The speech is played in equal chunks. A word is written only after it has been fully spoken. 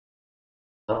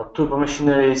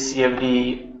Turbomachinery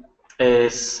CFD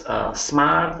is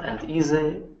smart and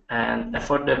easy and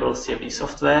affordable CFD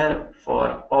software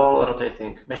for all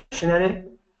rotating machinery.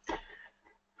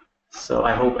 So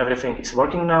I hope everything is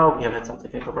working now. We have had some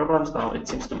technical problems. Now it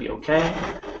seems to be okay.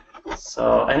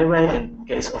 So anyway, in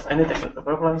case of any technical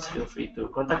problems, feel free to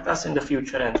contact us in the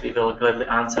future and we will gladly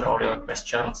answer all your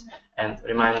questions and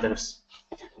reminders.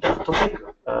 The topic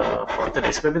for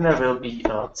today's webinar will be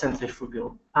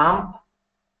centrifugal pump.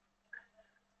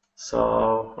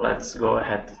 So let's go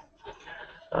ahead.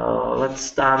 Let's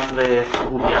start with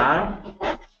who we are.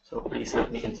 So please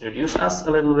let me introduce us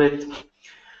a little bit.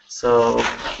 So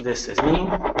this is me.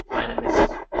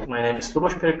 My name is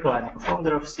Luboš Pirkl. I'm the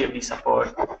founder of CFD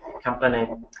Support company.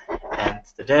 And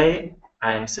today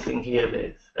I am sitting here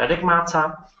with Radek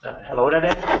Máca. Hello,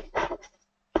 Radek.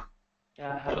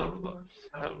 Yeah, hello, Luboš.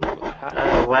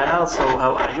 Hello. Well, so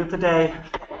how are you today?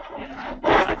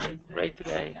 I'm great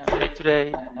today.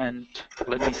 And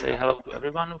let me say hello to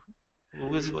everyone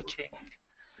who is watching.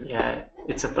 Yeah,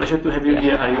 it's a pleasure to have you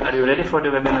here. Are you ready for the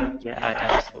webinar? Yeah, I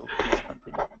am. So please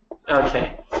continue.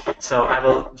 Okay, so I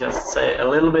will just say a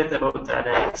little bit about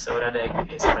Radek. So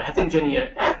Radek is a head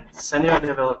engineer and senior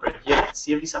developer here at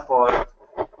CFD Support.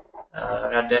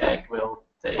 Radek will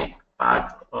take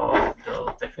part of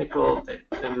the technical.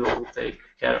 Will take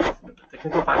care of the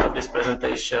technical part of this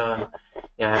presentation.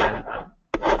 Yeah,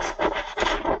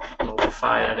 and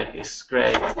notify Radek is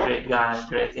great guy,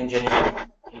 great engineer.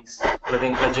 He's a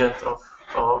living legend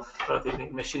of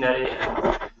rotating machinery and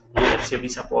here at CFD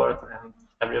Support and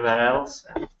everywhere else.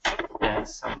 And yeah,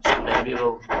 someday we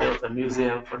will build a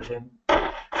museum for him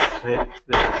with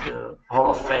the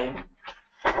Hall of Fame.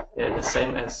 Yeah, the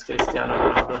same as Cristiano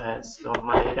Ronaldo has on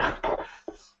Madeira.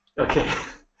 Okay.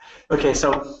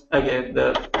 So again,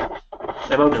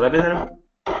 about the webinar,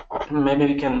 maybe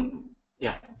we can,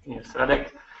 yeah, use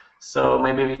Radek. So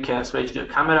maybe we can switch the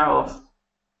camera off.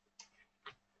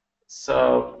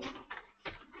 So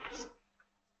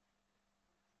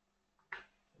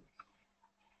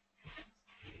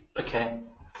okay,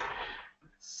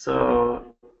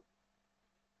 so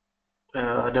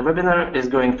the webinar is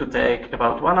going to take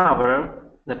about 1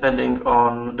 hour, depending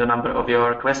on the number of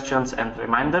your questions and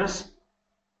reminders.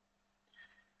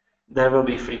 There will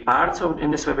be 3 parts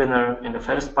in this webinar. In the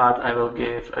first part, I will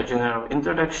give a general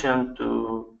introduction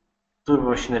to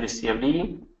Turbomachinery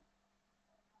CFD.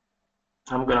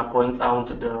 I'm going to point out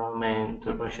the main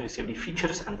Turbomachinery CFD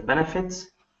features and benefits.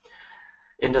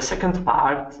 In the second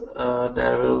part,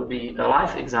 there will be a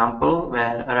live example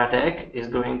where Radek is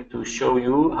going to show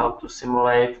you how to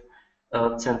simulate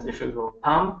a centrifugal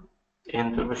pump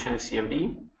in Turbomachinery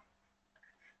CFD.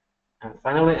 And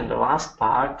finally, in the last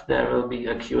part, there will be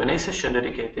a Q&A session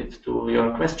dedicated to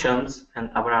your questions and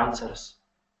our answers.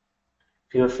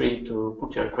 Feel free to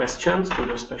put your questions to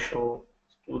the special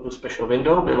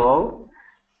window below,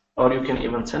 or you can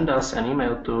even send us an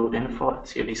email to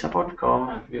info@cfdsupport.com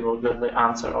and we will gladly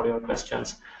answer all your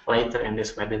questions later in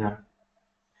this webinar.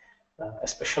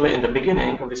 Especially in the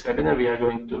beginning of this webinar, we are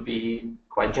going to be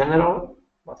quite general,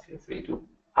 but feel free to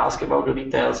ask about the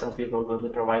details and we will gladly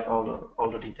provide all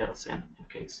the details in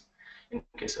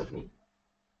case of need.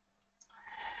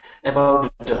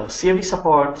 About the CFD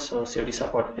Support, so CFD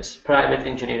Support is a private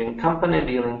engineering company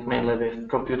dealing mainly with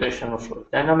computational fluid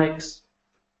dynamics.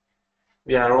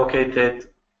 We are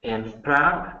located in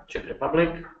Prague, Czech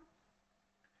Republic.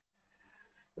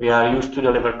 We are used to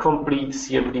deliver complete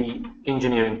CFD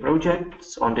engineering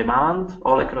projects on demand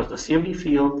all across the CFD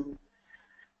field.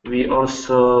 We do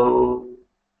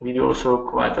also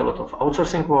quite a lot of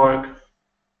outsourcing work.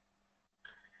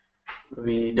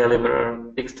 We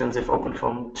deliver extensive open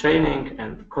form training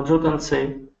and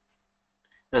consultancy,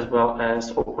 as well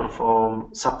as open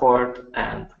form support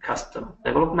and custom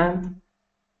development.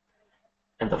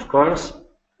 And of course,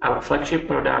 our flagship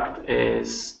product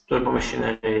is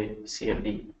Turbomachinery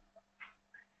CFD.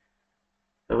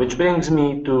 Which brings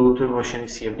me to Turbomachinery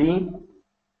CFD.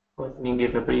 Let me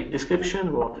give a brief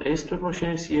description. What is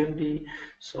Turbomachinery CFD?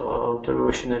 So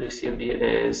Turbomachinery CFD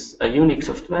is a unique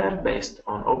software based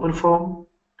on OpenFOAM.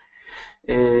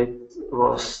 It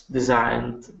was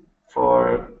designed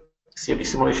for CFD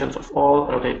simulations of all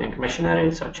rotating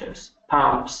machinery, such as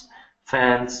pumps,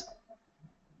 fans,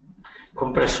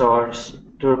 compressors,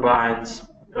 turbines,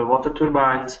 water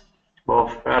turbines,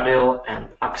 both radial and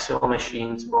axial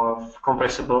machines, both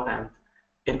compressible and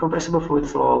incompressible fluid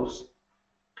flows.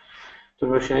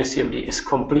 Turbomachinery CFD is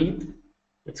complete.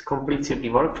 It's complete CFD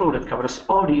workflow that covers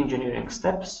all the engineering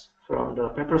steps, from the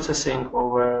preprocessing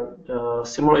over the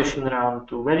simulation run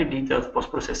to very detailed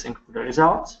post-processing of the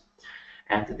results.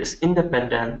 And it is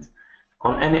independent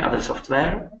on any other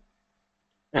software.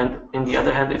 And in the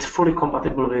other hand, it's fully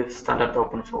compatible with standard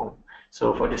OpenFlow.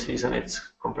 So for this reason, it's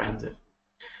comprehensive.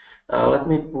 Let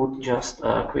me put just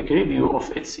a quick review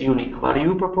of its unique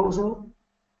value proposal.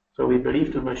 So we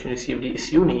believe Turbomachinery CFD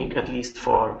is unique, at least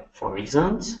for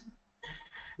reasons.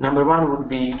 Number one would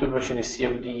be Turbomachinery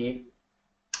CFD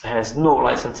has no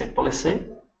licensing policy,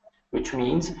 which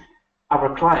means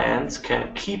our clients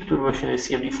can keep Turbomachinery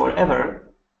CFD forever,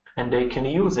 and they can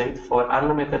use it for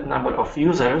unlimited number of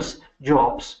users,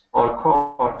 jobs, or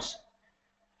cores.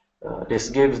 This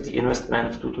gives the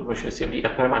investment to Turbomachinery CFD a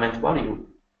permanent value.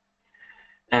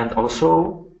 And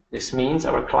also, this means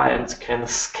our clients can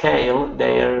scale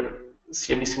their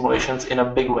CFD simulations in a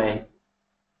big way.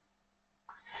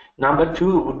 Number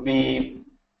two would be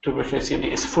Turbomachinery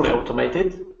CFD is fully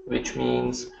automated, which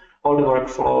means all the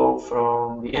workflow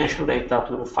from the initial data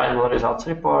to the final results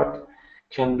report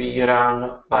can be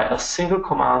run by a single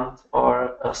command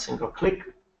or a single click.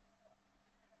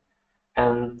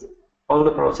 And all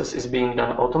the process is being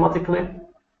done automatically.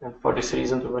 And for this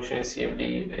reason, Turbomachinery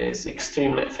CFD is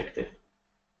extremely effective.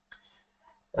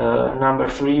 Number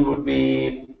three would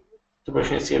be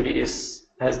Turbomachinery CFD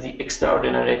has the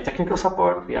extraordinary technical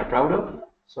support we are proud of.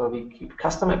 So we keep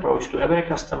custom approach to every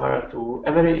customer, to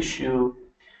every issue,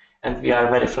 and we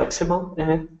are very flexible in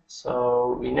it.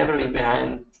 So we never leave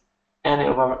behind any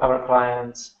of our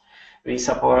clients. We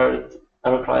support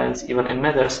our clients even in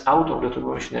matters out of the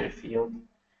Turbomachinery field.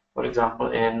 For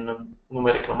example, in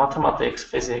numerical mathematics,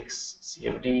 physics,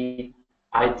 CFD,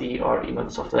 IT, or even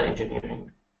software engineering.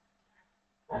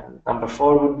 And number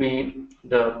four would be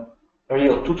the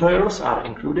real tutorials are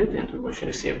included in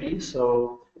Turbomachinery CFD.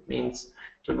 So it means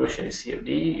Turbomachinery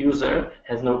CFD user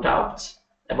has no doubts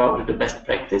about the best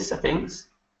practice settings.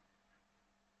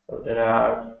 So there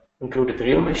are included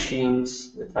real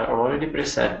machines that are already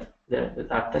preset,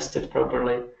 that are tested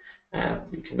properly. And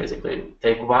you can basically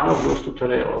take one of those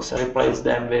tutorials and replace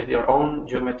them with your own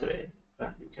geometry.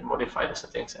 And you can modify the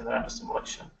settings and run the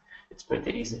simulation. It's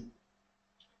pretty easy.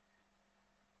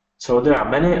 So there are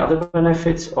many other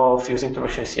benefits of using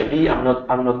Turbomachinery CFD. I'm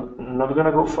not going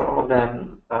to go for all of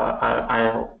them.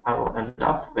 I will end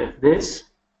up with this.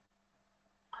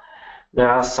 There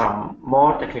are some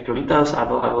more technical details. I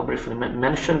will briefly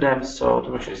mention them. So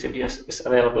Turbomachinery CFD is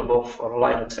available both for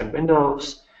Linux and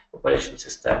Windows operation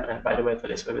system, and by the way,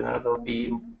 today's webinar will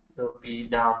be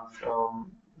done from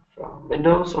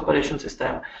Windows operation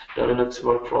system. The Linux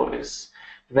workflow is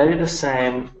very the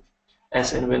same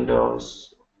as in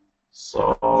Windows,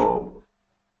 so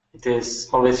it is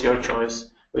always your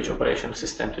choice which operation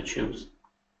system to choose.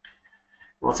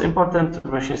 What's important, the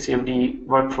Turbomachinery CFD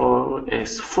workflow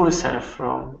is fully served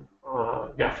from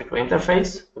graphical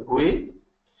interface, the GUI.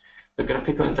 The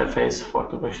graphical interface for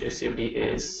Turbomachinery CFD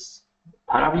is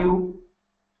ParaView.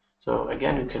 So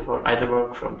again, you can either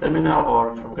work from terminal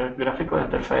or from graphical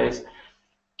interface.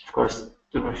 Of course,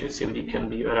 Turbomachinery CFD can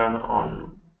be run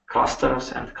on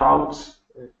clusters and clouds.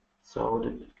 So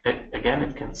again,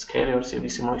 it can scale your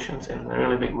CFD simulations in a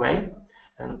really big way,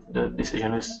 and the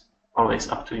decision is always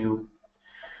up to you.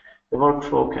 The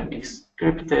workflow can be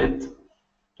scripted.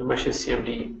 Turbomachinery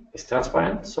CFD is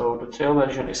transparent, so the trial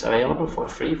version is available for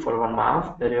free for 1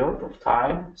 month period of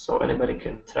time, so anybody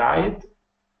can try it,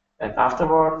 and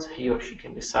afterwards he or she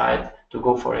can decide to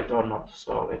go for it or not.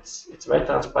 So it's very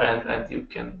transparent, and you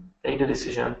can take the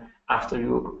decision after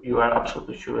you are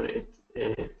absolutely sure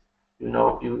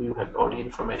you have all the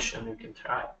information you can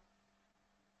try.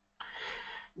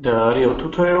 The real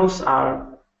tutorials are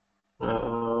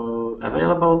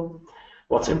available.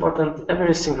 What's important,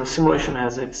 every single simulation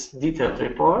has its detailed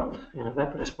report in a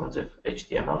web-responsive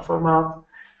HTML format,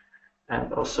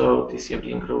 and also TCFD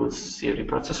includes CFD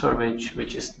processor,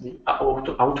 which is the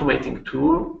automating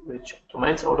tool which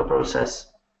automates all the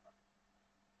process.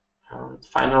 And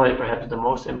finally, perhaps the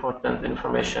most important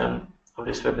information of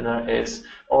this webinar is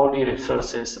all the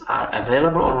resources are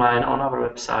available online on our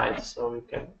website, so you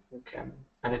can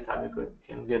anytime you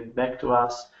can get back to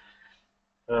us.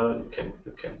 You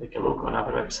can take a look on our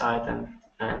website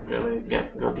and really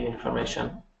get the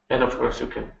information. And of course, you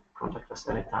can contact us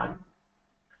anytime.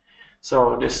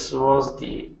 So this was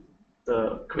the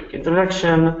quick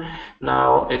introduction.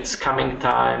 Now it's coming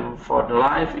time for the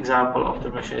live example of the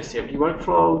Turbomachinery CFD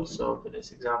workflow. So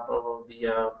today's example will be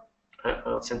a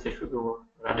centrifugal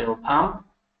radial pump.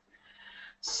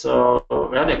 So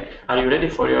Radek, are you ready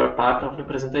for your part of the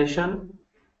presentation?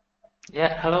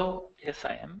 Yeah, hello. Yes,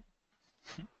 I am.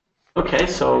 Okay,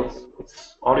 so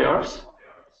it's all yours.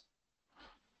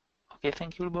 Okay,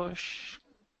 thank you, Bosch.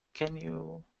 Can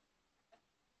you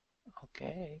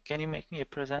make me a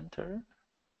presenter?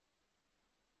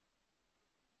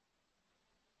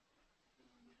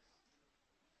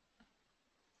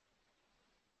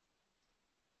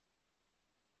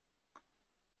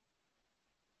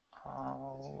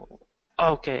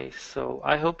 Okay, so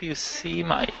I hope you see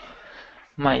my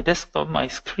desktop, my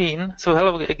screen. So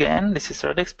hello again, this is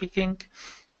Radek speaking.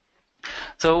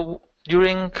 So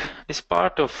during this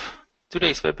part of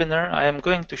today's webinar, I am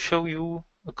going to show you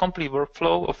a complete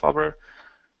workflow of our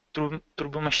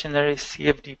Turbomachinery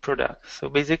CFD product. So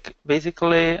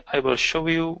basically, I will show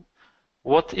you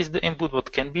what is the input,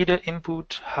 what can be the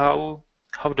input, how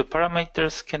the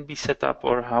parameters can be set up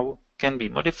or how can be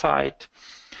modified.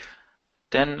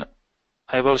 Then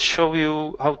I will show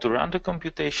you how to run the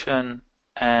computation,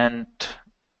 and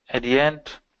at the end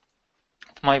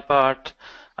of my part,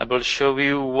 I will show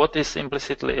you what is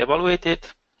implicitly evaluated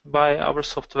by our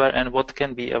software and what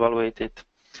can be evaluated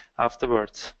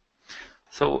afterwards.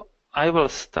 So I will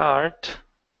start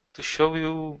to show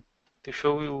you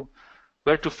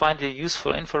where to find the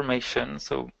useful information.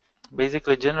 So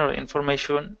basically, general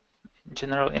information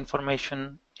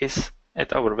is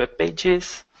at our web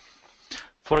pages.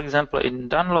 For example, in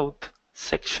download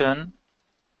section,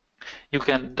 you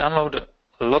can download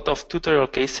a lot of tutorial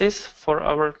cases for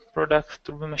our product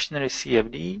Turbomachinery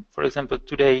CFD. For example,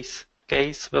 today's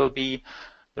case will be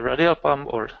the radial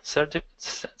pump or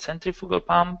centrifugal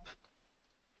pump.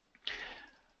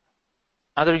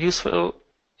 Other useful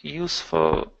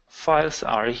files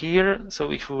are here.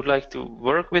 So if you would like to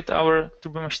work with our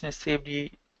Turbomachinery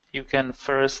CFD, you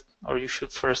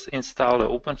should first install the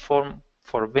OpenFOAM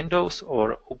for Windows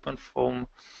or OpenFOAM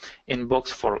Inbox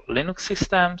for Linux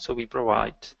system. So we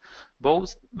provide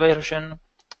both version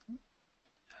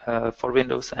for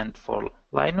Windows and for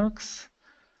Linux.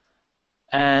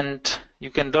 And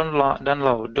you can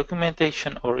download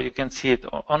documentation or you can see it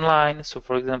online. So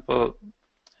for example,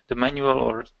 the manual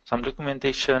or some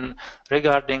documentation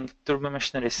regarding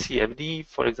Turbomachinery CFD,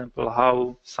 for example,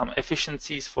 how some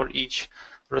efficiencies for each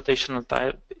rotational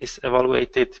type is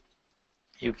evaluated,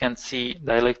 you can see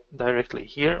directly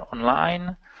here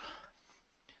online.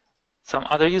 Some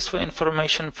other useful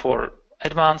information for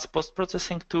advanced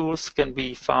post-processing tools can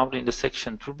be found in the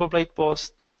section TurboBlade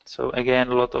Post. So again,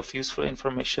 a lot of useful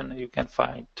information you can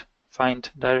find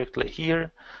directly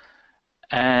here.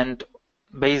 And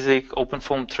basic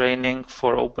OpenFOAM training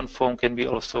for OpenFOAM can be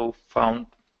also found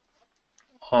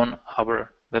on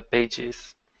our web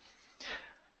pages.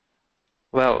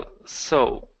 Well,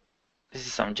 so this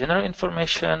is some general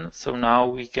information. So now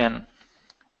we can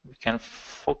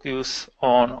focus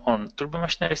on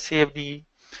Turbomachinery CFD.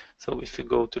 So if you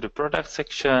go to the product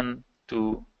section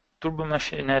to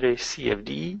Turbomachinery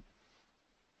CFD,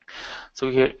 so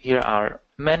here are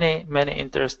many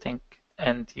interesting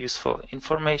and useful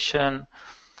information,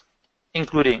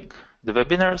 including the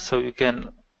webinar. So you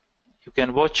can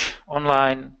watch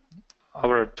online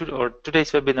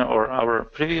today's webinar or our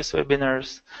previous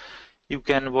webinars. You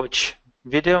can watch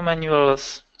video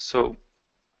manuals. So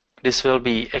this will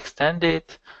be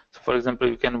extended. So for example,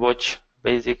 you can watch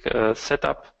basic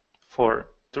setup for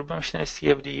Turbomachinery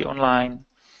CFD online.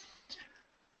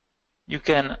 You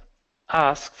can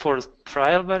ask for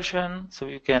trial version. So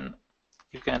you can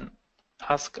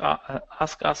ask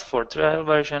us for trial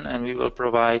version, and we will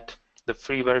provide the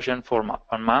free version for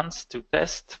 1 month to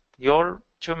test your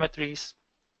geometries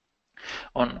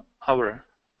on our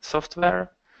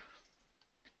software.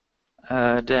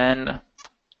 Then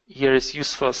here is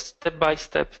useful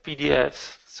step-by-step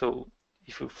PDF. So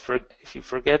if you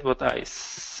forget what I'm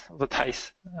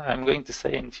going to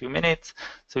say in a few minutes,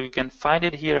 so you can find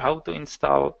it here, how to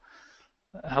install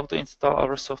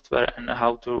our software and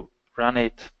how to run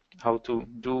it, how to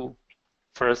do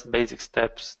first basic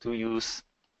steps to use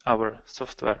our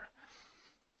software.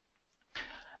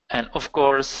 And of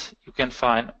course, you can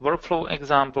find workflow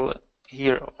example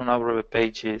here on our web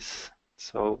pages.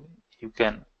 So you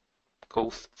can go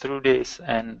through this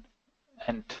and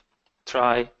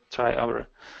try our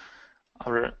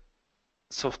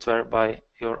software by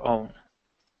your own.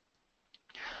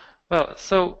 Well,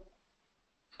 so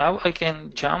now I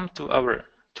can jump to our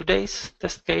today's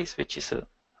test case, which is a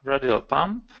radial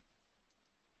pump.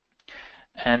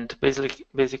 And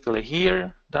basically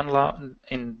here,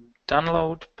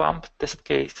 download pump test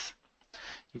case,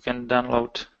 you can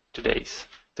download today's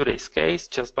case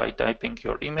just by typing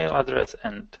your email address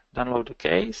and download the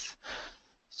case,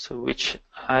 so which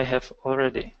I have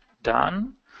already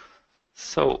done.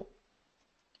 So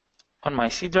on my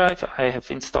C drive, I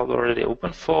have installed already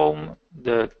OpenFOAM.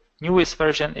 The newest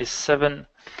version is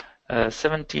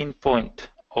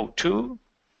 17.02,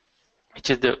 which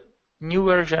is the new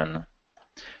version.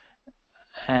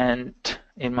 And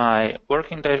in my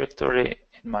working directory,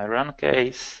 in my run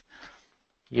case,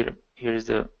 here is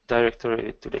the directory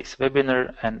with today's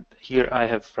webinar, and here I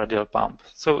have radial pump.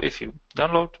 So if you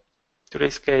download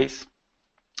today's case,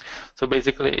 So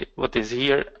basically what is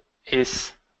here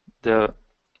is the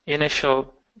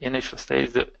initial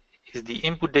state is the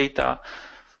input data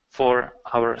for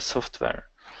our software.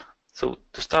 So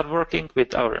to start working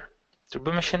with our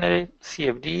Turbomachinery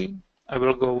CFD, I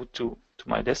will go to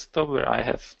my desktop where I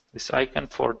have this icon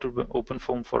for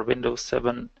OpenFOAM for Windows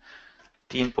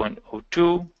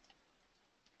 17.02,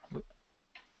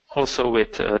 also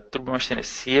with Turbomachinery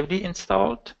CFD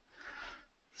installed.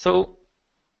 So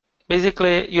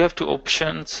basically you have two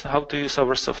options how to use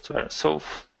our software. So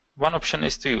one option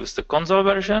is to use the console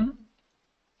version,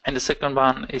 and the second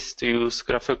one is to use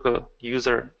graphical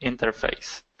user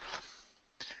interface.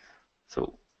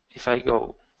 So if I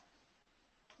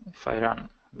run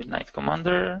Midnight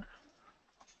Commander,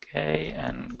 okay,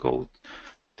 and go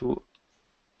to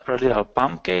radial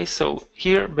pump case, so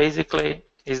here basically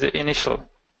is the initial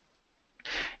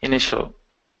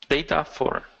data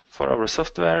for our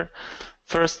software.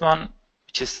 First one,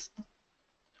 which is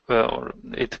or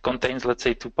it contains, let's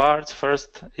say, two parts.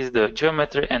 First is the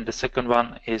geometry, and the second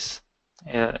one is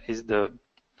the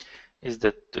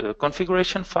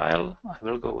configuration file. I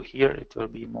will go here. It will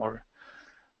be more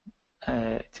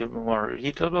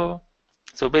readable.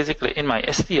 So basically, in my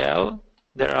STL,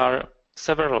 there are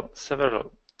several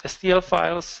STL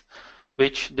files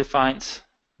which defines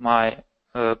my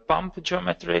pump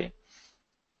geometry,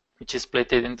 which is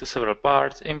split into several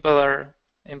parts. Impeller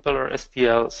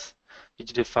STLs,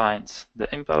 which defines the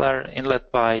impeller,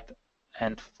 inlet pipe,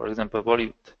 and, for example,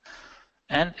 volute.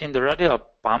 And in the radial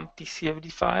pump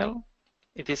TCFD file,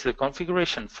 it is a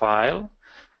configuration file,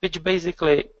 which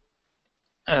basically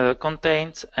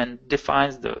contains and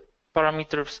defines the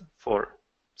parameters for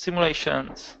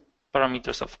simulations,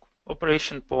 parameters of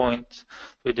operation point.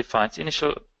 It defines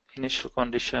initial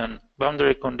condition,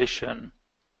 boundary condition,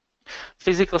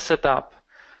 physical setup,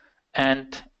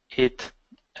 and it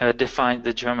defines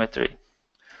the geometry.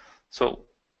 So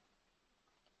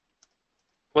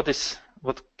what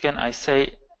can I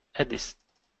say at this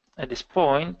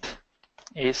point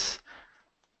is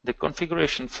the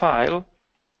configuration file,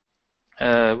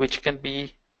 which can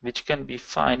be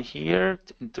found here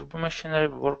in Turbomachinery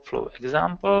workflow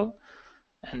example,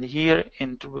 and here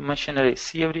in Turbomachinery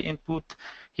CFD input.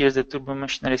 Here's the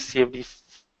Turbomachinery CFD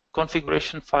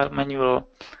configuration file manual,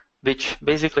 which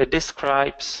basically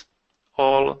describes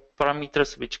all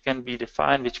parameters which can be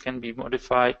defined, which can be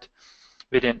modified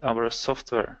within our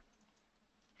software.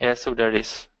 Yeah, so there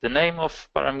is the name of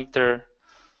parameter,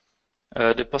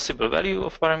 the possible value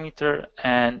of parameter,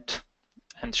 and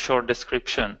short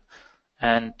description,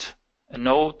 and a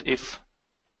note if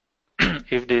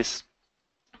this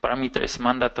parameter is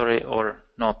mandatory or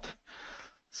not.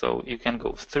 So you can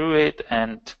go through it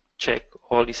and check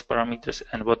all these parameters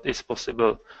and what is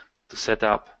possible to set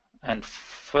up. And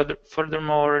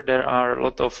furthermore, there are a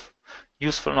lot of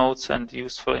useful notes and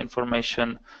useful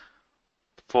information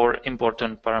for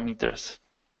important parameters.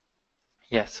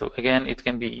 Yeah, so again, it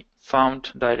can be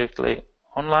found directly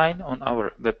online on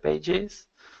our web pages.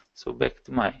 So back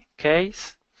to my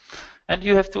case, and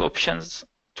you have two options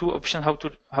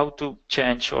how to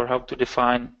change or how to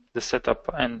define the setup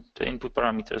and the input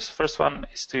parameters. First one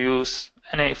is to use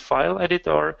any file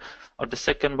editor, or the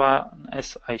second one,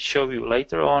 as I show you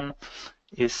later on,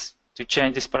 is to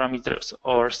change these parameters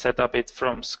or set up it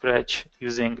from scratch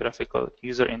using graphical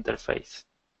user interface.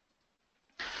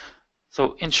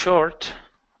 So in short,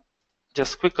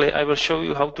 just quickly, I will show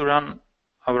you how to run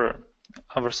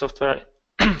our software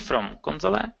from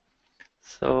console.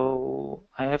 So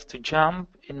I have to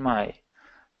jump in my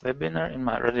webinar in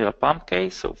my radial pump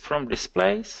case. So from this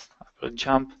place, I will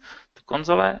jump to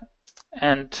console,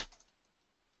 and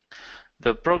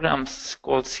the programs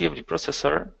called CFD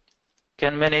processor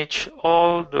can manage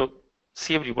all the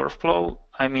CFD workflow.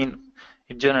 I mean,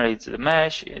 it generates the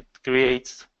mesh, it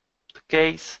creates the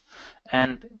case,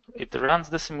 and it runs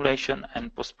the simulation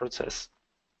and post-process,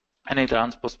 and it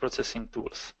runs post-processing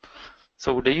tools.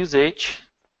 So the usage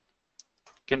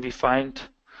can be found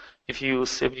if you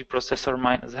use CFD processor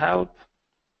 -help.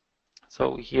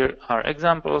 So here are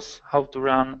examples how to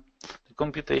run the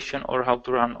computation, or how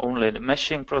to run only the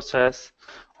meshing process,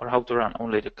 or how to run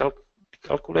only the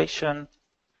calculation.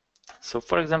 So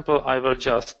for example, I will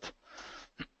just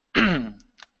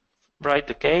write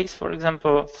the case, for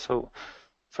example. So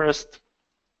first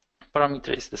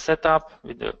parameter is the setup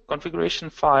with the configuration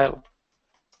file.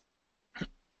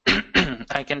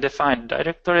 I can define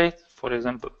directory, for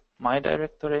example, my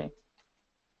directory.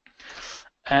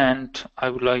 And I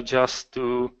would like just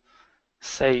to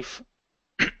save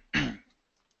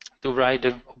to write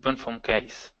the OpenFOAM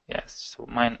case. Yes, so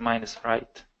mine is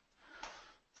right.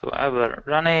 So I will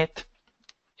run it.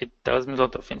 it tells me a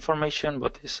lot of information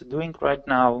what it's doing right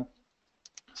now.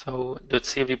 So the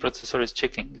CFD processor is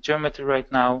checking geometry right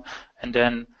now, and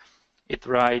then it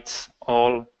writes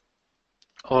all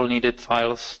needed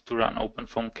files to run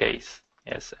OpenFOAM case.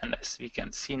 Yes, and as we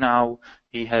can see now,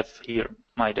 we have here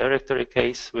my directory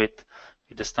case with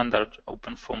the standard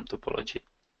OpenFOAM topology.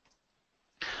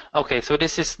 Okay, so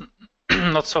this is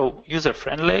not so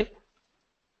user-friendly.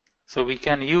 So we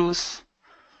can use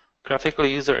graphical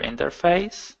user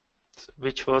interface,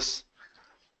 which was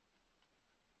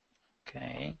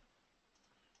okay.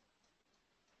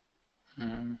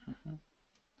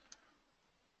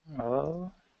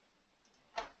 Oh,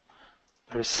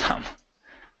 there's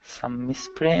some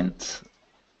misprints.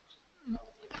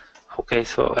 Okay,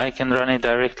 so I can run it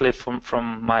directly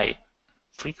from my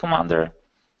free commander.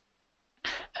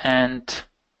 And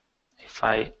if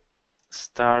I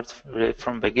start really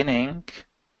from beginning,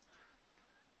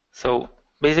 so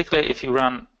basically if you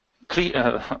run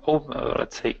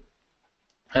let's say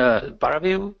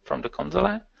Paraview from the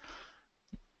console,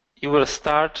 you will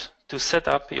start to set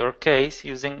up your case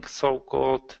using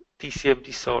so-called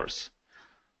TCFD source,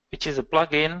 which is a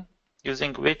plugin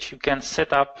using which you can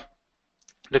set up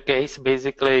the case.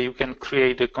 Basically, you can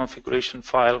create a configuration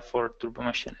file for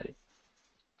Turbomachinery.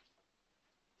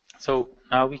 So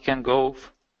now we can go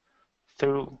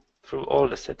through all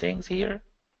the settings here.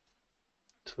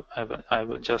 So I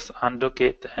will just undock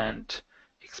it and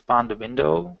expand the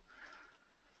window.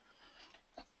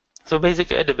 So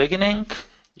basically at the beginning,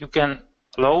 you can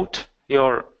load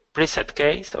your preset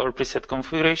case or preset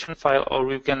configuration file,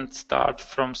 or you can start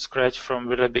from scratch from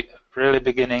really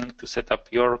beginning to set up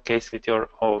your case with your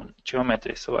own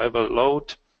geometry. So I will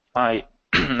load my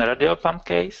radial pump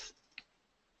case.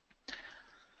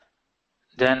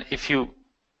 Then if you,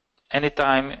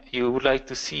 anytime you would like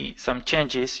to see some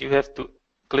changes, you have to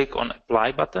click on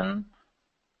apply button.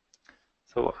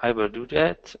 So I will do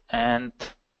that, and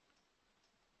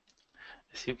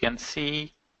as you can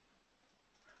see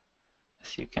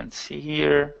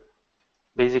here,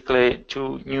 basically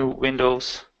two new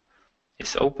windows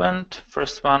is opened.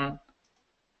 First one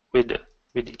with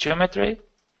the geometry,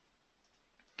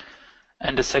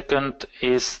 and the second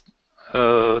is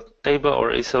a table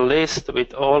or is a list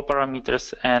with all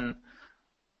parameters and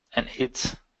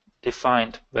its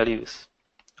defined values,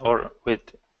 or with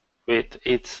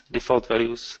its default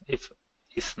values if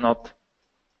it's not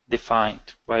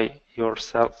defined by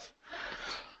yourself.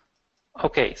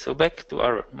 Okay, so back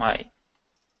to my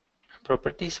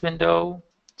properties window.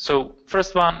 So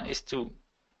first one is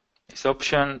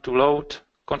option to load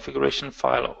configuration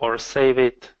file or save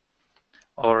it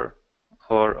or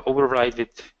override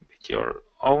it with your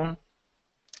own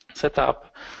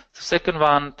setup. The second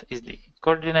one is the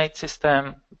coordinate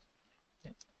system.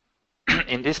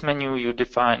 In this menu, you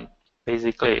define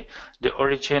basically the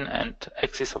origin and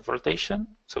axis of rotation.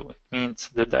 So it means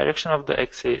the direction of the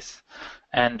axis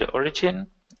and the origin.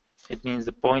 It means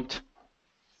the point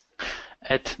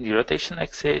at the rotation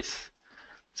axis.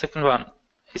 Second one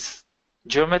is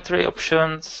geometry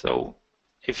options. So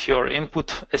if your input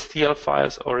STL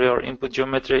files or your input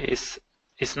geometry is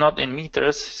not in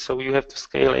meters, so you have to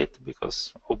scale it,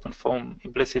 because OpenFOAM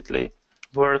implicitly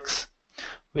works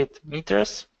with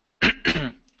meters.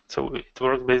 So it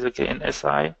works basically in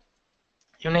SI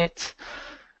units.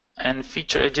 And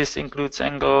feature edges includes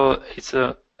angle. It's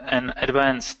an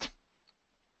advanced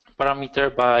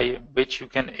parameter by which you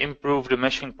can improve the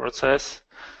meshing process.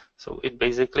 So it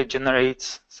basically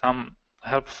generates some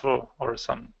helpful or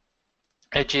some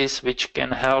edges which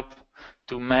can help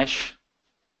to mesh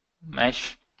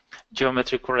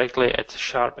geometry correctly at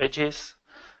sharp edges.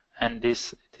 And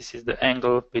this is the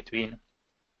angle between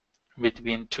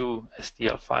two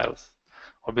STL files,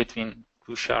 or between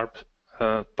two sharp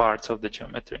parts of the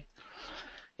geometry.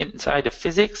 Inside the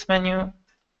physics menu,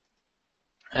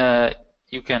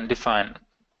 you can define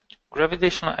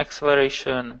gravitational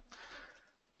acceleration.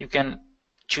 You can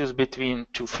choose between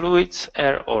two fluids,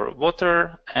 air or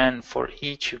water, and for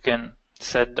each you can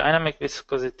set dynamic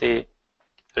viscosity,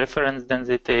 reference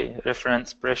density,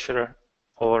 reference pressure,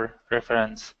 or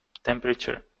reference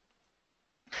temperature.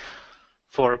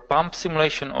 For pump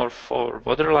simulation or for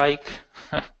water-like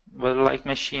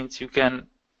machines, you can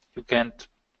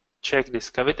check this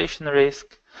cavitation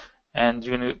risk, and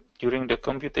during the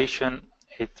computation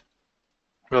it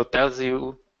will tell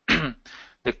you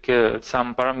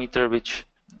some parameter which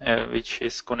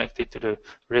is connected to the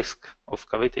risk of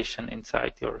cavitation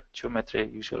inside your geometry,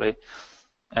 usually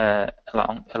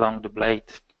along the blade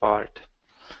part.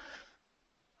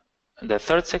 The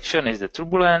third section is the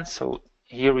turbulence. So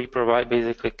here we provide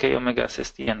basically k omega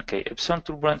SST and k epsilon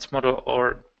turbulence model,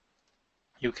 or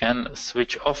you can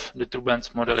switch off the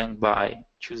turbulence modeling by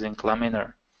choosing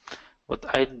laminar. What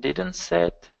I didn't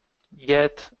set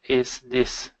yet is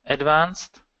this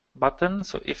advanced button.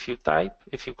 So if you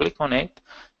click on it,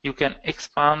 you can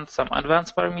expand some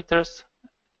advanced parameters,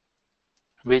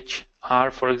 which are,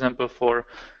 for example, for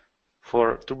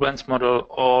turbulence model,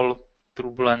 all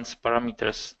turbulence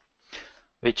parameters,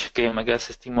 which K-Omega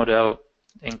SST model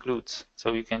includes.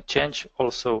 So you can change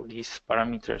also these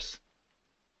parameters.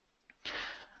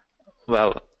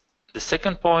 Well, the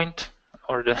second point,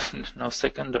 or the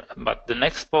but the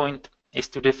next point is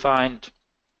to define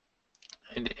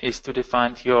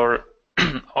your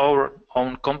our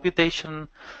own computation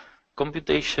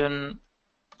conditions.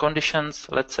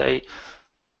 Let's say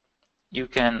you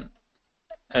can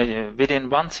within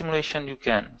one simulation you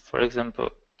can, for example,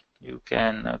 you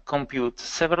can compute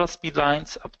several speed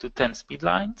lines up to 10 speed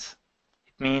lines.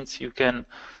 It means you can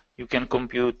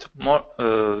compute more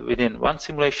within one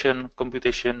simulation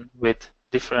computation with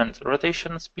different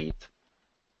rotation speed.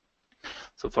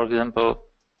 So for example,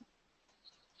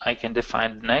 I can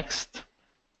define the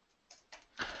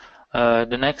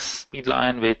next speed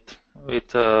line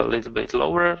with a little bit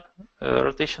lower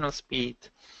rotational speed.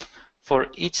 For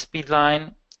each speed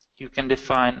line, you can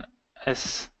define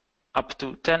as up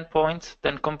to 10 points,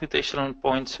 10 computational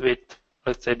points with,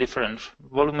 let's say, different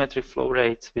volumetric flow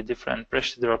rates, with different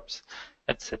pressure drops,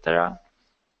 etc.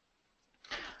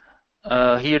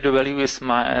 Here the value is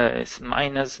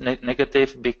minus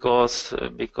negative because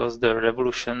the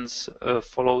revolutions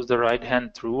follows the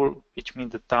right-hand rule, which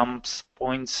means the thumbs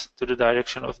points to the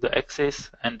direction of the axis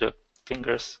and the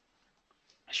fingers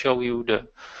show you the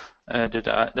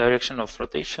direction of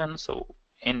rotation. So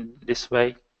in this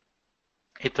way,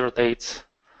 it rotates,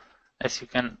 as you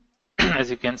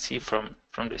can see from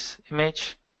this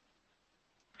image,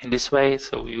 in this way.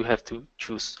 So you have to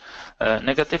choose a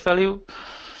negative value.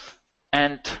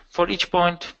 And for each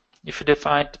point, you should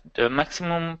define the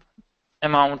maximum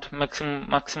amount,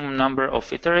 maximum number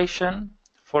of iteration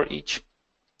for each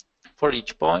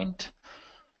point.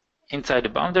 Inside the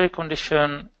boundary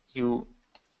condition, you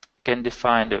can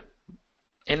define the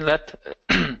inlet.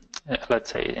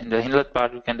 Let's say in the inlet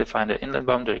part, you can define the inlet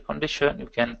boundary condition.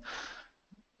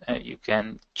 You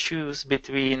can choose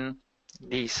between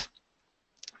these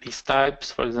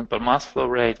types, for example, mass flow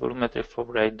rate, volumetric flow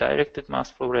rate, directed mass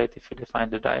flow rate, if you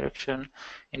define the direction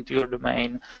into your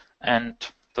domain, and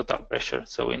total pressure.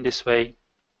 So in this way,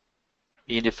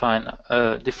 we define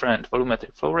different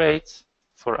volumetric flow rates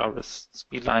for our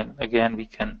speed line. Again, we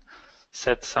can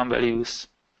set some values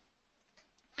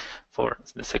for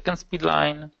the second speed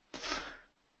line.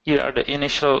 Here are the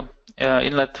initial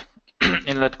inlet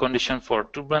condition for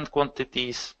turbulent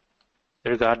quantities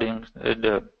regarding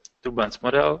the turbulence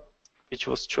model, which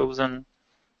was chosen.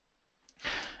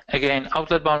 Again,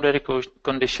 outlet boundary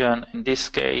condition. In this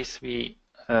case, we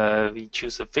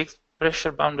choose a fixed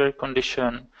pressure boundary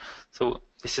condition. So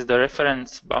this is the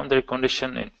reference boundary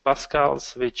condition in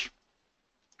pascals, which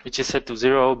is set to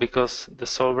 0 because the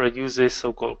solver uses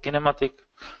so-called kinematic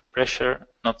pressure,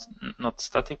 not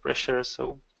static pressure.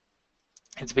 So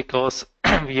it's because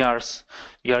we are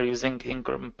using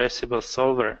incompressible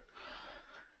solver.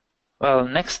 Well,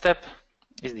 next step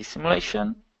is the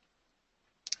simulation.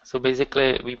 So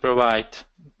basically, we provide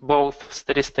both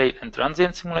steady state and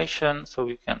transient simulation. So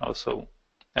you can also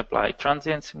apply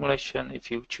transient simulation if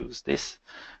you choose this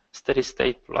steady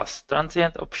state plus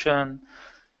transient option.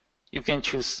 You can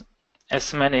choose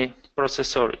as many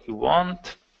processors you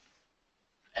want.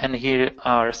 And here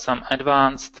are some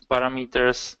advanced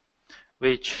parameters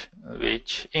which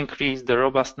increase the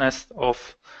robustness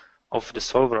of the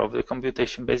solver, of the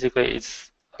computation. Basically,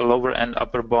 it's a lower and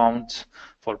upper bound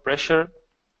for pressure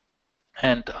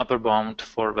and upper bound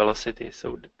for velocity.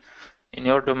 So in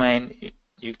your domain,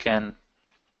 you can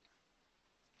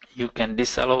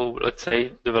disallow, let's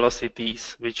say, the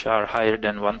velocities which are higher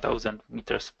than 1000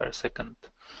 meters per second.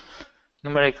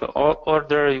 Numerical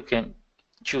order, you can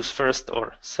choose first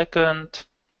or second,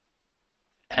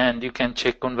 and you can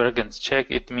check convergence check.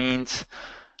 It means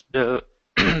the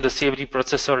CFD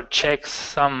processor checks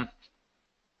some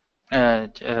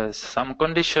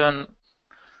condition.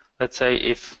 Let's say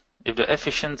if the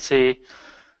efficiency,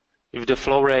 if the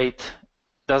flow rate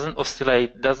doesn't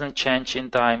oscillate, doesn't change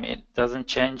in time, it doesn't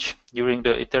change during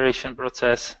the iteration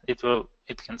process, it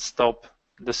can stop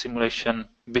the simulation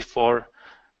before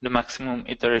the maximum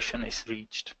iteration is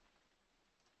reached.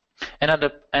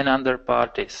 Another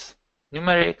part is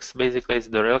numerics. Basically, it's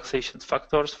the relaxation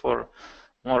factors for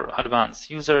more advanced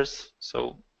users.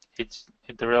 So it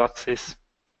relaxes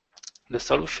the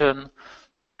solution,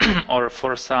 or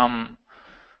for some,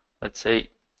 let's say,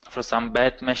 some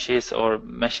bad meshes or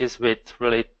meshes with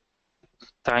really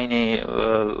tiny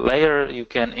layer, you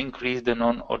can increase the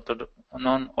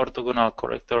non-orthogonal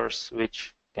correctors,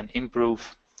 which can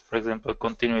improve, for example,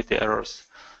 continuity errors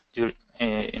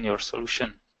in your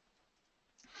solution.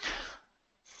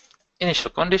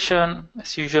 Initial condition,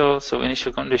 as usual, so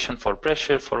initial condition for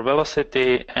pressure, for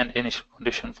velocity, and initial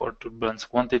condition for turbulence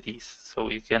quantities. So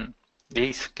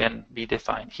these can be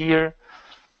defined here.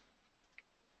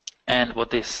 And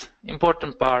what is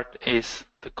important part is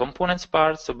the components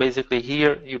part. So basically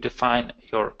here you define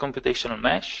your computational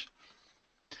mesh.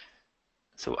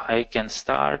 So I can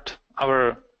start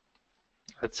our,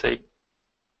 let's say,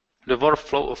 the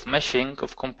workflow of meshing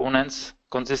of components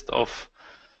consists of,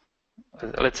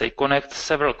 let's say, connect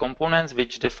several components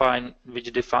which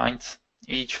defines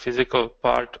each physical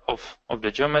part of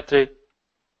the geometry.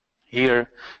 Here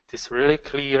it is really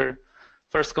clear.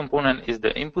 First component is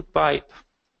the input pipe,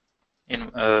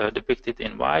 depicted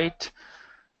in white.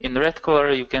 In red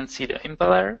color you can see the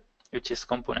impeller, which is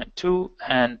component 2,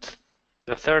 and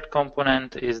the third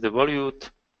component is the volute,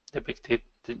 depicted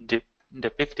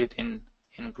in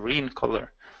green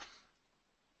color.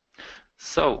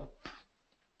 So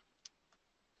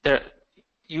there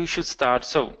you should start.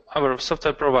 So our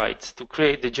software provides to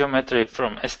create the geometry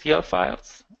from STL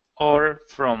files or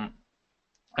from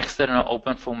external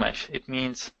OpenFlow mesh. It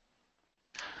means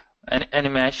any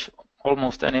mesh,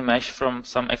 almost any mesh from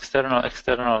some external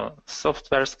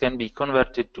softwares can be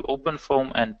converted to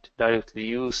OpenFlow and directly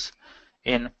used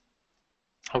in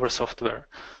our software.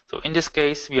 So in this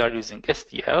case, we are using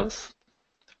STLs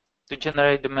to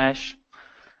generate the mesh.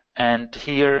 And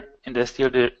here in the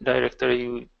STL directory,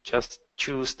 you just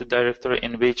choose the directory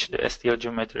in which the STL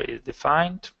geometry is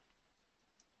defined,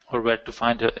 or where to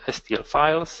find the STL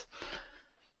files.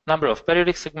 Number of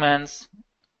periodic segments.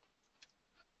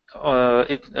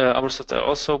 Our software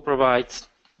also provides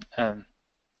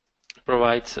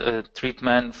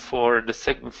treatment for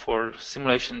for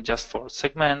simulation just for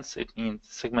segments. It means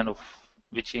segment of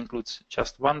which includes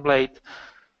just one blade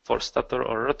for stator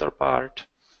or rotor part.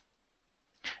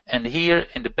 And here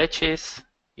in the batches,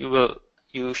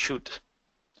 you should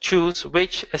choose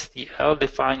which STL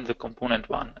defines the component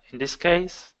 1. In this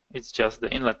case, it's just the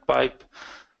inlet pipe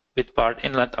with part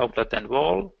inlet, outlet, and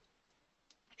wall.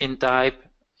 In type,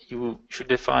 you should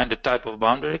define the type of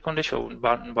boundary condition,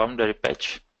 boundary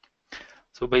patch.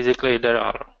 So basically, there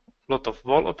are a lot of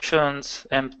wall options,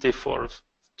 empty for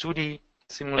 2D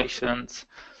simulations,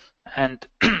 and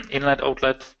inlet,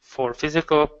 outlet for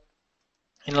physical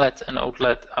inlets and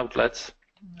outlets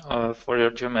for your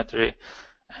geometry,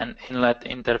 and inlet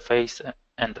interface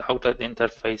and outlet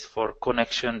interface for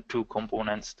connection to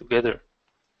components together.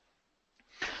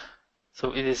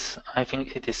 So I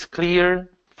think it is clear.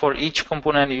 For each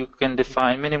component, you can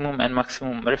define minimum and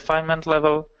maximum refinement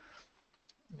level,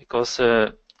 because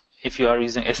if you are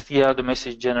using STL, the mesh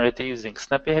is generated using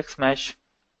Snappy Hex Mesh,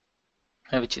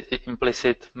 which is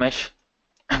implicit mesh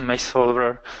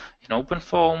solver in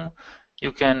OpenFOAM.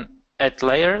 You can add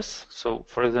layers. So,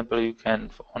 for example, you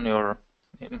can on your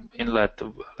inlet,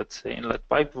 let's say inlet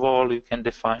pipe wall, you can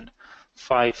define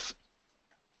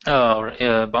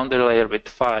boundary layer with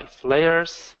 5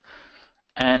 layers,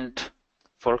 and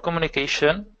for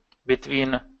communication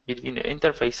between the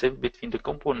interfaces between the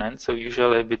components, so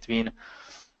usually between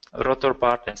rotor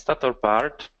part and stator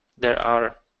part, there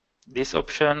are this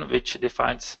option which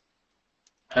defines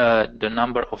the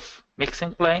number of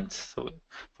mixing planes. So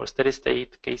for steady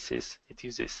state cases, it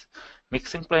uses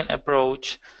mixing plane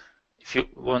approach. If you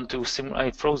want to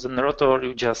simulate frozen rotor,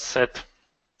 you just set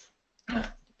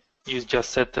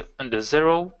under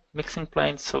 0 mixing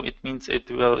planes. So it means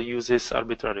it will use this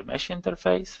arbitrary mesh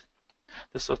interface.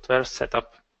 The software set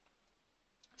up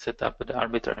the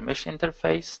arbitrary mesh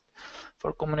interface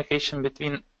for communication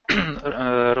between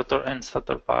rotor and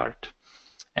stator part,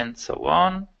 and so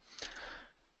on.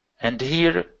 And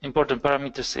here, important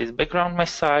parameters is background mesh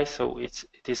size. So it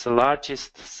is the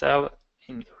largest cell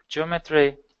in your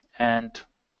geometry, and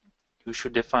you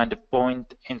should define the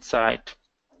point inside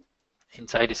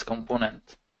this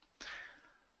component.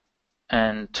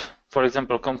 And for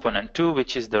example, component 2,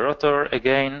 which is the rotor,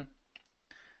 again,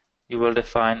 you will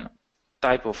define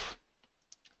type of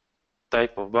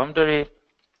boundary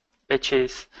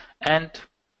patches, and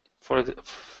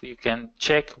you can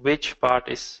check which part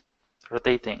is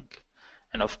rotating.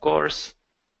 And of course,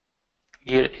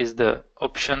 here is the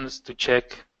options to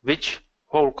check which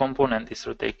whole component is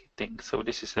rotating. So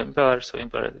this is impeller, so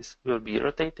impeller will be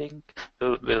rotating,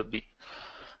 will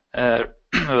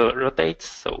rotate,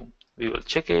 so we will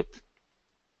check it.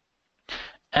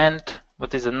 And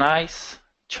what is a nice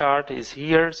chart is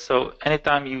here. So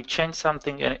anytime you change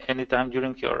something, anytime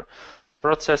during your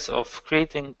process of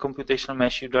creating computational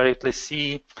mesh, you directly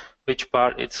see which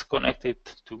part it's connected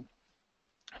to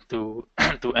to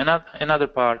another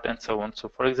part, and so on. So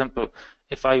for example,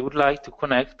 if I would like to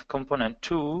connect component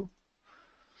 2,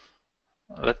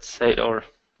 let's say, or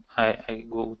I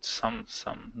go with some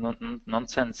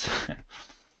nonsense,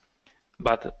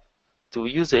 but to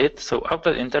use it, so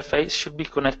outlet interface should be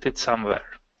connected somewhere.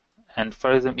 And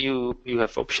for example, you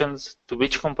have options to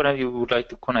which component you would like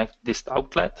to connect this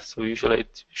outlet. So usually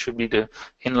it should be the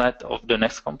inlet of the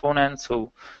next component.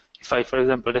 So if I, for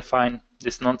example, define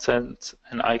this nonsense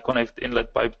and I connect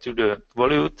inlet pipe to the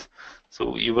volute,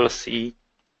 so you will see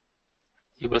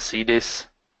this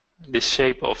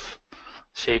shape of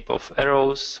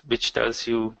arrows, which tells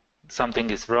you something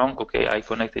is wrong. Okay, I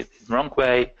connected it the wrong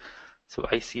way. So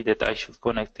I see that I should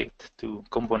connect it to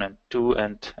component 2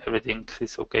 and everything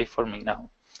is okay for me now.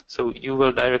 So you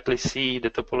will directly see the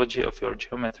topology of your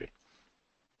geometry.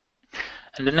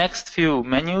 And the next few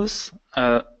menus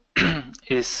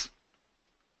is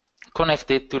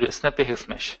connected to the SnappyHex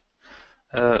mesh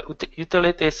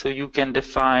utility, so you can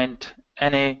define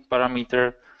any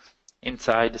parameter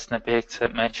inside the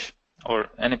SnappyHex mesh or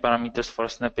any parameters for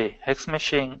SnappyHex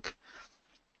meshing.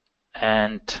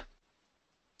 And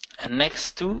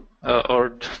next two,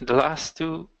 or the last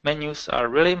two menus are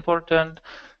really important.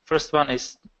 First one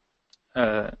is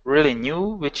really new,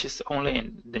 which is only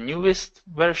in the newest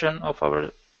version of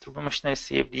our Turbomachinery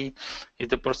CFD, is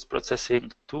the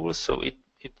post-processing tool. So it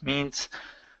means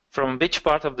from which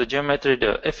part of the geometry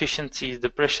the efficiencies, the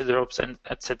pressure drops, and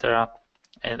etc.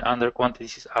 and other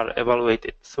quantities are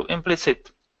evaluated. So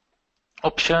implicit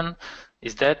option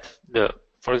is that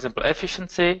for example,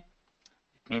 efficiency, it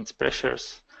means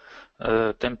pressures,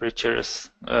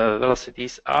 temperatures,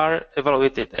 velocities are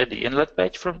evaluated at the inlet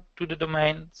patch to the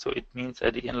domain. So it means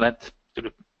at the inlet to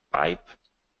the pipe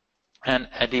and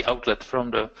at the outlet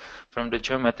from the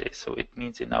geometry. So it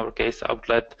means in our case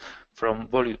outlet from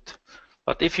volute.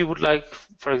 But if you would like,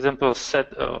 for example,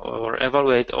 set or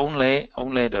evaluate only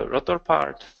the rotor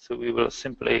part, so we will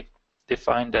simply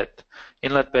define that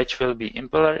inlet patch will be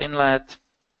impeller inlet,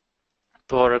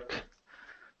 torque.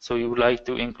 So you would like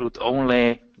to include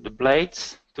only the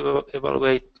blades to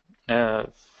evaluate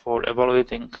for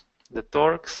evaluating the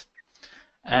torques,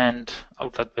 and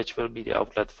outlet patch will be the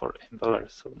outlet for impeller.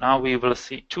 So now we will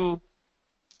see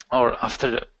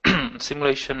after the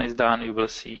simulation is done, you will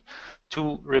see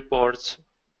two reports.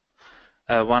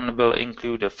 One will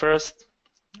include the first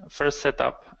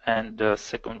setup, and the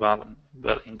second one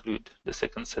will include the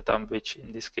second setup, which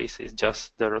in this case is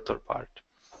just the rotor part.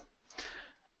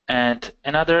 And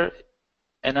another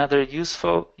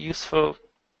useful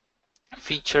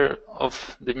feature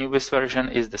of the newest version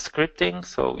is the scripting.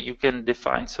 So you can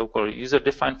define so-called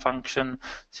user-defined function.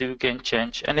 So you can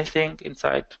change anything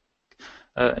inside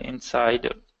the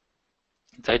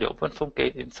OpenFOAM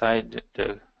case, inside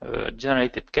the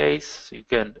generated case. So you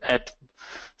can add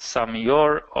some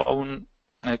your own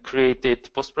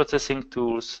created post-processing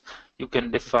tools. You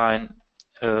can define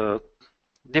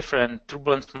different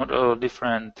turbulence model,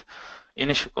 different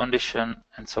initial condition,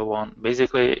 and so on.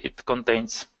 Basically, it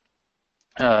contains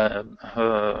some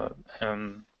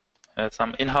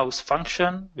in-house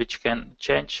function which can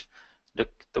change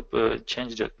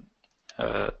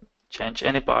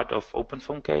any part of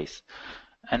OpenFOAM case.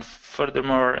 And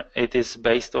furthermore, it is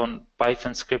based on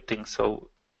Python scripting.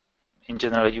 So in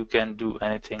general, you can do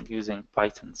anything using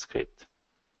Python script.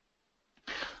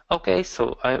 Okay,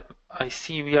 so I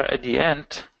see we are at the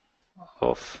end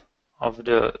of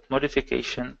the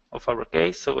modification of our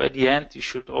case. So at the end, you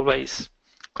should always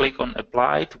click on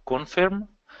apply to confirm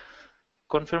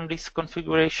this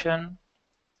configuration.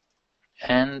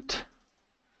 And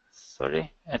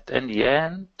at the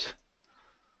end,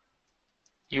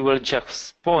 you will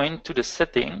just point to the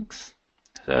settings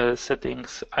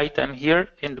item here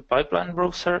in the pipeline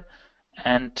browser,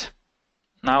 and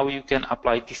now you can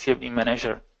apply TCFD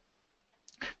manager,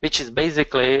 which is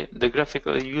basically the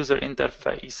graphical user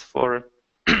interface for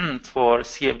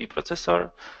CFD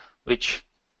processor, which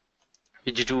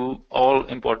do all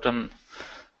important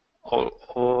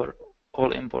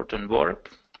work.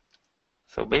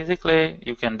 So basically,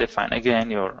 you can define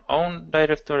again your own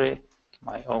directory,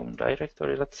 my own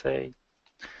directory, let's say.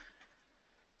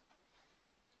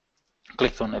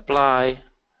 Click on apply,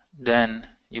 then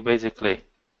you basically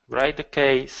write the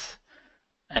case,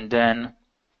 and then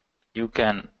you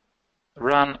can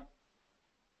run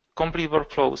complete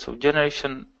workflow, so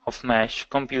generation of mesh,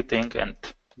 computing, and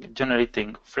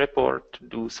generating of report,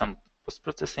 do some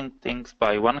post-processing things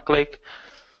by one click.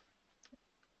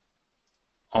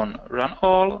 on run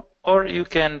all, or you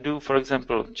can do, for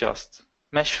example, just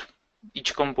mesh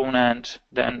each component,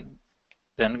 then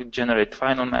generate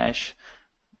final mesh,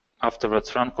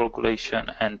 afterwards run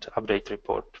calculation and update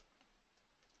report.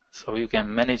 So you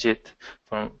can manage it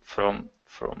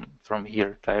from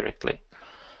here directly.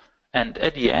 And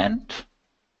at the end,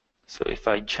 so if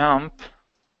I jump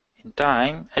in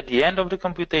time, at the end of the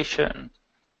computation,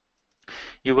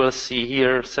 you will see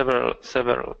here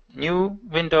several new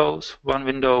windows. One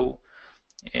window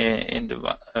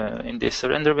in this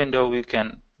render window, we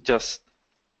can just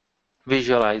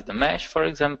visualize the mesh, for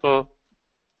example,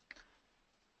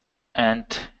 and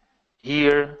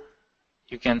here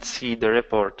you can see the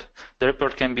report. The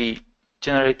report can be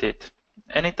generated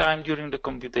anytime during the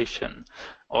computation,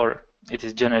 or it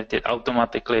is generated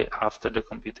automatically after the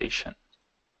computation.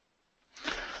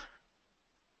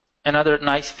 Another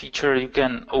nice feature, you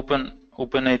can open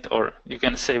it, or you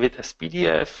can save it as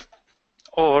PDF,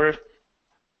 or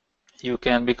you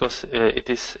can, because it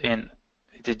is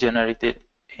generated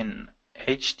in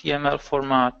HTML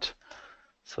format.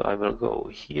 So I will go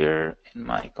here in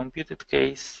my computed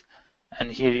case,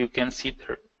 and here you can see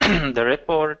the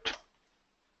report,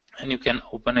 and you can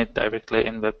open it directly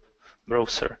in web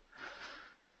browser.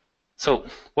 So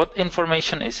what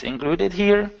information is included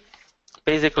here?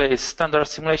 Basically, it's standard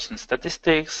simulation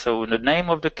statistics, so the name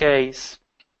of the case,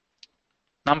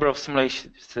 number of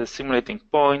simulating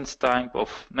points, type of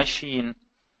machine,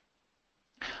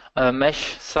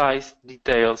 mesh size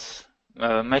details,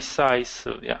 mesh size,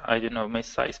 so yeah, I don't know, mesh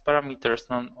size parameters,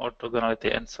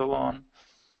 non-orthogonality, and so on.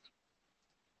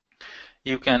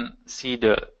 You can see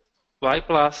the Y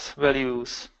plus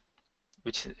values,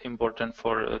 which is important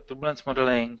for turbulence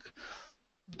modeling,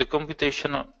 the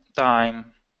computational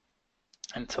time,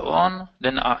 and so on.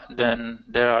 Then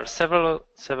there are several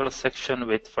sections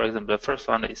with, for example, the first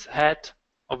one is head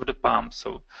of the pump,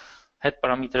 so head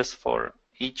parameters for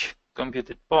each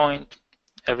computed point.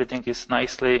 Everything is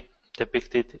nicely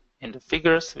depicted in the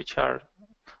figures, which are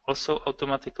also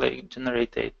automatically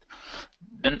generated.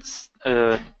 Then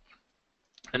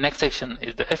the next section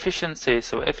is the efficiency,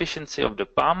 so efficiency of the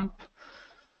pump.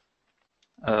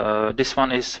 This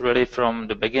one is really from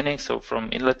the beginning, so from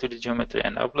inlet to the geometry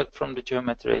and outlet from the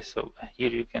geometry. So here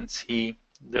you can see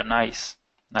the nice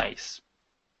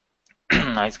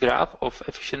graph of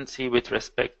efficiency with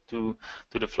respect to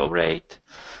the flow rate,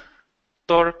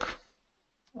 torque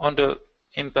on the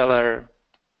impeller,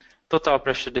 total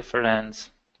pressure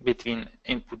difference between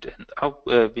input and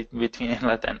between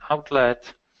inlet and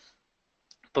outlet,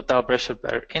 total pressure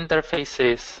per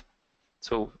interfaces,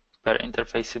 so per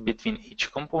interface between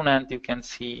each component, you can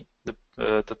see the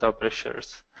total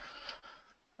pressures.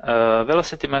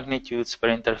 Velocity magnitudes per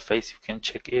interface, you can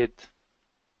check it.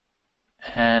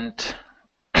 And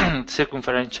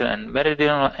circumferential and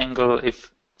meridional angle,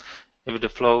 if the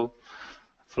flow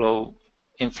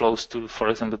inflows to, for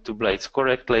example, two blades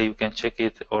correctly, you can check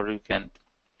it, or you can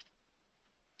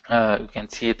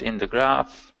see it in the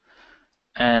graph.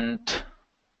 And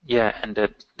yeah, and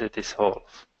that is all.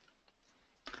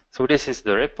 So this is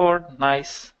the report,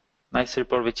 nice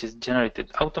report, which is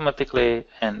generated automatically,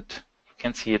 and you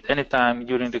can see it anytime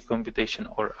during the computation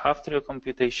or after the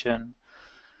computation.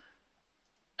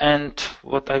 And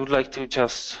what I would like to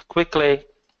just quickly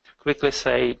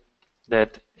say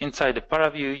that inside the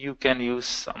ParaView you can use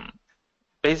some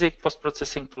basic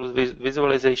post-processing tools,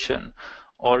 visualization,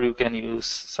 or you can use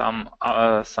some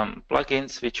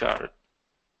plugins which are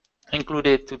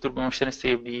included to Turbomachinery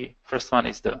CFD. First one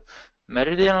is the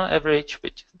meridional average,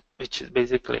 which is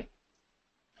basically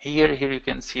here you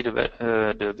can see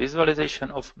the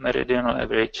visualization of meridional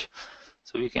average.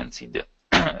 So you can see the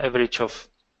average of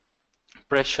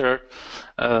pressure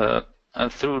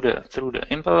through the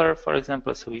impeller, for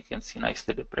example. So you can see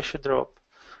nicely the pressure drop.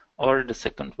 Or the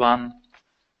second one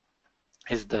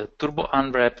is the turbo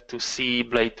unwrap to see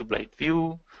blade-to-blade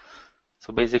view.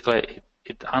 So basically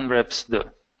it unwraps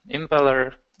the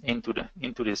impeller into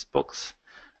this box,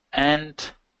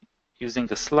 and using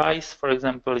a slice, for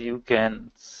example, you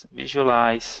can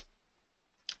visualize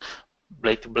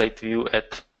blade-to-blade view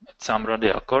at some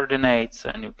radial coordinates,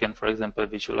 and you can, for example,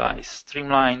 visualize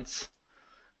streamlines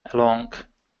along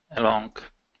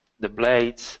the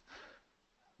blades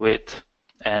with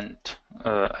and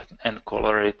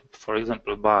color it, for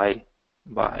example, by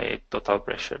total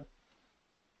pressure.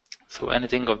 So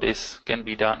anything of this can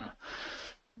be done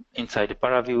inside the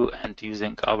ParaView and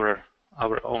using our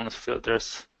own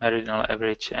filters, meridional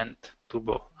average and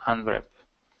turbo unwrap.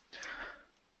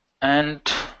 And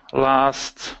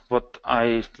last, what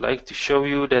I'd like to show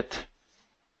you, that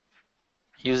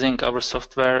using our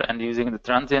software and using the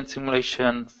transient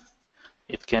simulation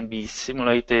It can be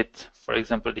simulated, for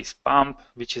example, this pump,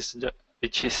 which is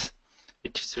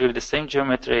really the same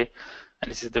geometry, and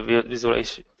this is the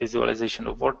visualization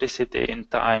of vorticity in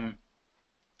time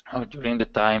or during the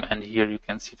time, and here you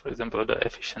can see, for example, the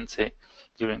efficiency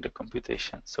during the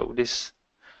computation. So this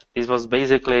was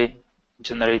basically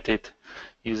generated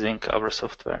using our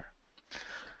software.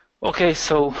 Okay,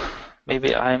 so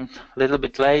maybe I'm a little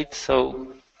bit late,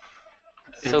 so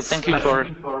thank you for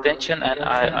attention, and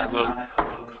I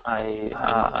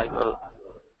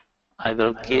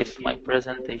will give my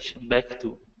presentation back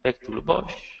to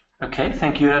Luboš. Okay,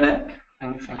 thank you, Radek.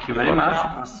 Thank you very much.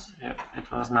 It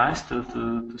was nice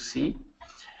to see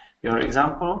your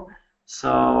example.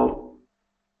 So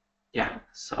yeah,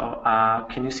 so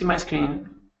can you see my screen?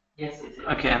 Yes.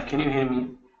 Okay, and can you hear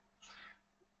me?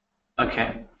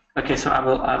 Okay. Okay, so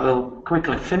I will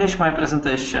quickly finish my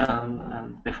presentation,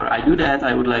 and before I do that,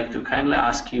 I would like to kindly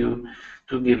ask you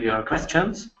to give your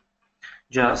questions.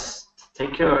 Just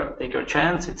take your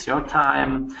chance. It's your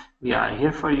time. We are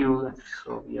here for you.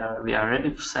 So we are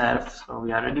ready to serve. So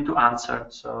we are ready to answer.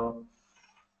 So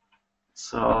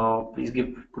please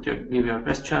give your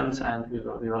questions, and we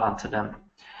will answer them.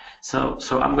 So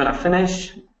I'm gonna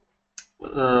finish.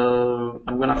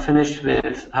 I'm gonna finish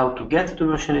with how to get to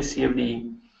Turbomachinery CFD.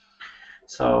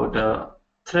 So the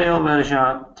trial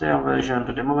version,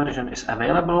 the demo version is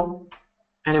available.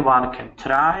 Anyone can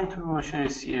try Turbomachinery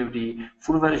CFD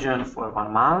full version for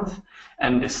 1 month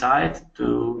and decide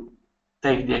to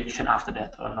take the action after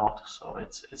that or not. So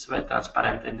it's very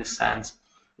transparent in this sense.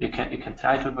 You can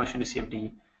try Turbomachinery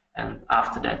CFD, and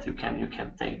after that you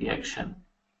can take the action.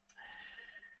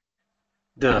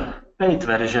 The paid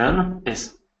version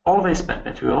is always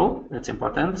perpetual. That's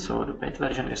important. So the paid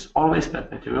version is always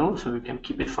perpetual, so you can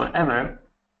keep it forever.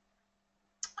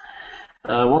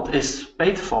 What is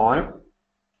paid for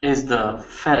is the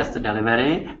fast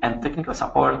delivery and technical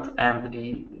support and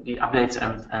the updates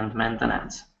and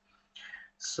maintenance.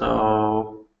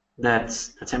 So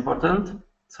that's important.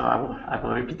 So I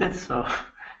will repeat it.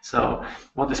 So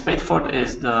what is paid for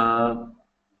is the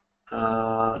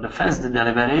fast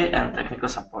delivery and technical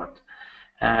support.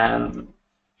 And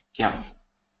yeah.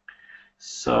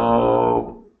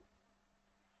 So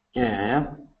yeah.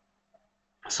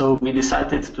 So we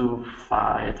decided to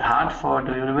fight hard for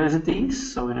the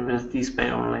universities. So universities pay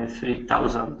only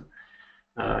 3,000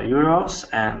 euros,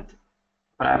 and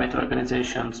private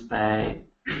organizations pay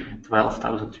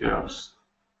 12,000 euros.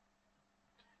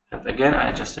 And again,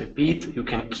 I just repeat, you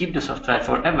can keep the software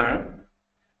forever,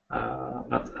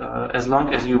 but as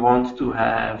long as you want to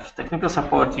have technical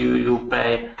support, you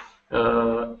pay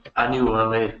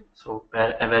annually, so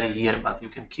every year, but you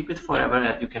can keep it forever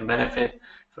and you can benefit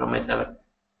from it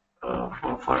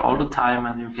for all the time,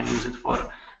 and you can use it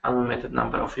for unlimited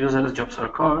number of users, jobs, or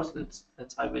cores.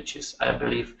 Which is, I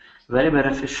believe, very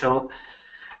beneficial.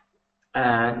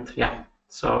 And yeah,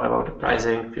 so about the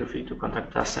pricing, feel free to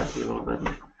contact us, and we will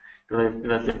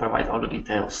gladly provide all the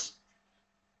details.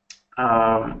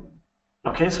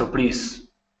 Okay, so please,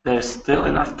 there's still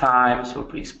enough time, so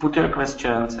please put your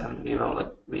questions, and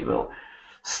we will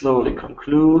slowly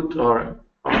conclude or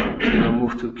we will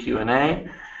move to Q&A.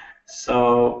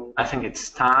 So I think it's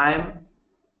time.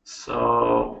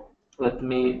 So let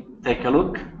me take a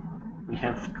look. We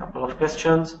have a couple of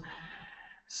questions.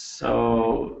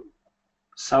 So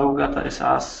Saugata is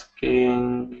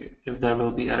asking if there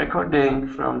will be a recording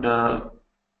from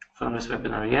this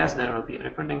webinar. Yes, there will be a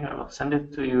recording. I will send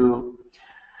it to you.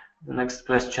 The next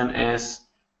question is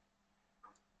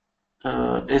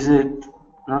it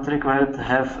not required to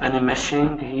have any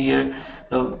meshing here?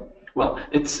 Well,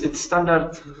 it's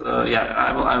standard. Yeah,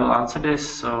 I will answer this.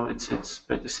 So it's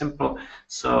pretty simple.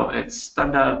 So it's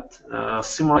standard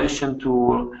simulation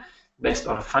tool based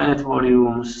on finite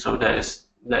volumes. So there is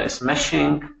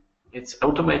meshing. It's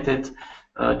automated.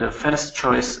 The first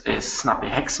choice is Snappy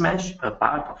Hex Mesh, a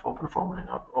part of OpenFOAM and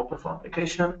OpenFOAM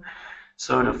application.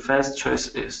 So the first choice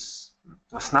is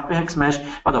a Snappy Hex Mesh,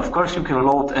 but of course you can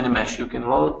load any mesh. You can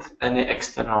load any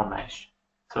external mesh.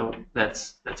 So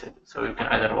that's it. So you can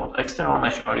either load external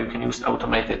mesh or you can use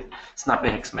automated Snappy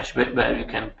Hex Mesh where you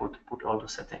can put all the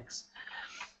settings.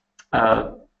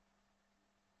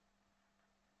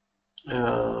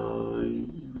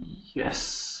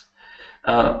 Yes.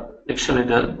 Actually,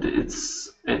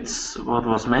 it's what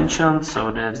was mentioned.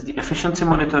 So that's the efficiency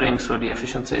monitoring. So the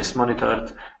efficiency is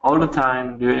monitored all the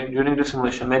time during the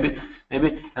simulation. Maybe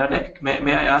Radek,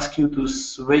 may I ask you to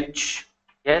switch?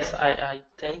 Yes, I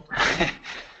take.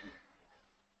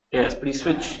 Yes, please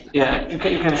switch. Yeah, you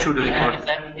can show the record.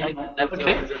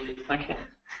 Okay.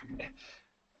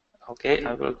 Okay,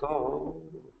 I will go.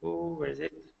 Where is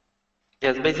it?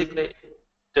 Yes, basically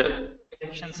the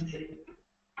efficiency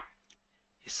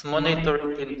is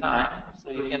monitored in time.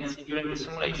 So you can see during the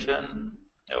simulation,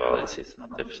 well, this is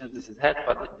not efficiency, this is head,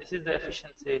 but this is the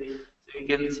efficiency. So you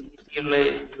can see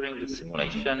clearly during the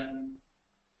simulation.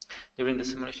 During the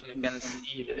simulation, you can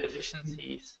see the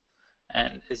efficiencies,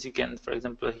 and as you can, for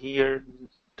example, here,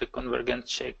 the convergence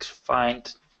check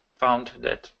found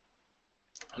that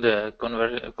the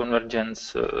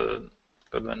convergence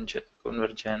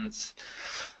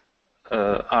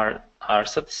are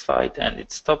satisfied, and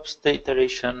it stops the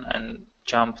iteration and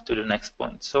jump to the next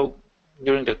point. So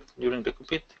during the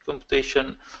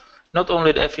computation, not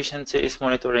only the efficiency is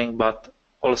monitoring, but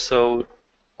also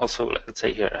let's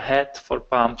say here head for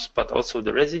pumps, but also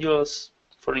the residuals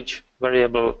for each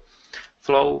variable,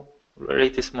 flow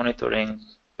rate is monitoring,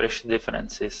 pressure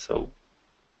differences. So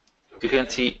you can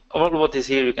see all what is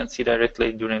here, you can see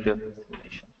directly during the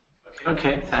simulation.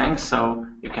 Okay, thanks. So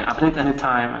you can update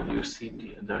anytime and you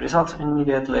see the results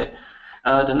immediately.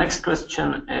 The next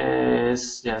question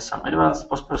is some advanced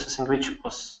post-processing,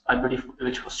 I believe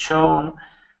which was shown.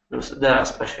 There are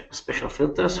special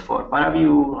filters for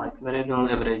paraview, like variable,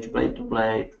 average, blade to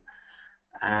blade,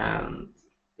 and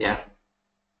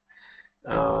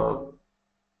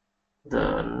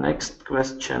the next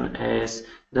question is: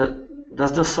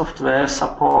 does the software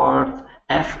support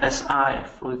FSI,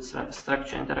 fluid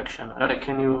structure interaction? Rade,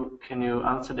 can you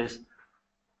answer this?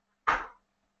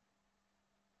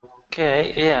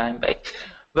 Okay, yeah, I'm back.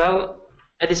 Well,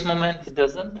 at this moment, it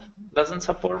doesn't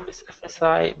support this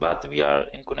FSI, but we are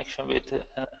in connection with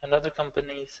another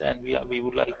companies, and we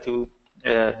would like to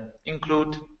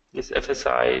include this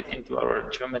FSI into our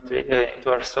geometry,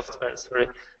 into our software. Sorry,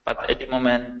 but at the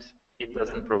moment, it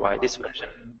doesn't provide this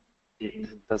version.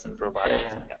 It doesn't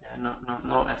provide.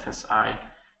 No FSI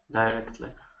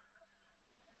directly.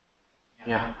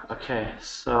 Yeah. Okay.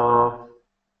 So.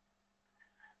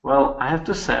 Well, I have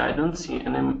to say I don't see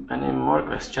any more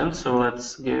questions, so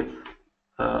let's give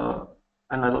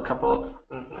another couple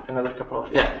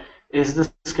of Is the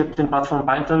scripting platform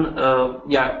Python?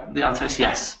 The answer is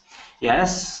yes.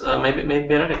 Yes. Maybe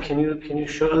can you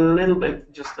show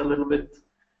just a little bit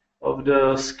of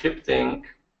the scripting?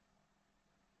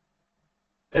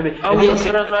 Maybe. Oh yes,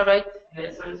 right.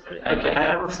 Yes, sorry. Okay,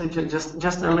 I will say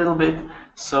just a little bit.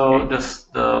 So the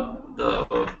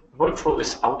workflow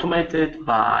is automated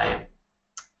by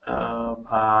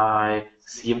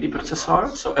CFD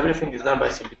processor. So everything is done by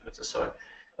CFD processor.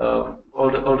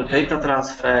 All the data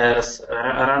transfers,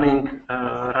 running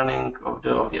of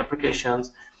the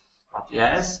applications. But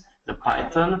yes, the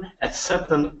Python at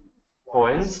certain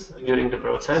points during the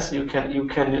process you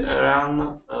can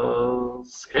run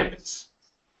scripts.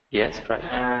 Yes, right.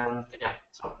 And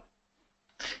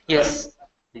yes.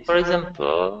 For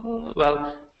example,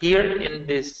 well, here in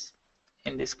this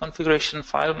configuration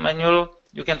file manual,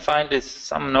 you can find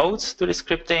some notes to the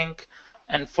scripting,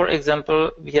 and for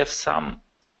example, we have some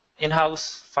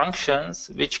in-house functions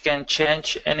which can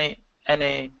change any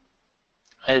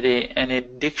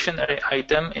dictionary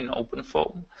item in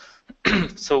OpenFOAM.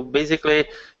 So basically,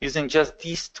 using just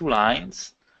these two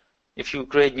lines, if you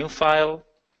create a new file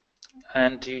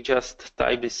and you just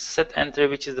type this set entry,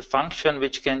 which is the function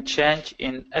which can change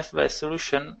in FY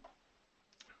solution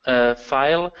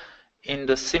file in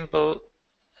the simple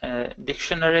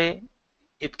dictionary,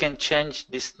 it can change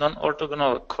this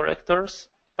non-orthogonal correctors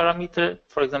parameter,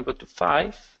 for example, to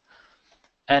 5,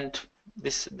 and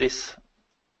this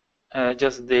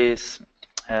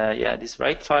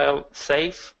write file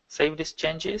save these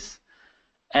changes,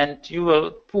 and you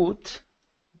will put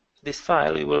this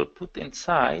file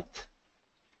inside.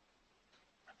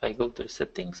 If I go to the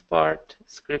settings part,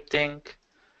 scripting,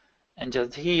 and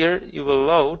just here you will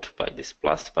load by this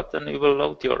plus button, you will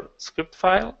load your script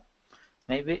file.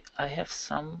 Maybe I have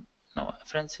some, no,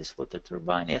 Francis water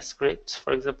turbine, yes, scripts.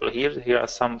 For example, here are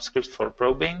some scripts for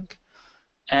probing,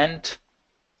 and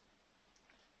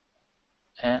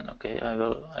okay, I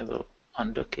will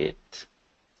undock it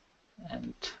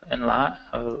and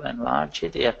I will enlarge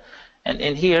it. Yeah, and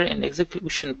in here in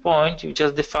execution point, you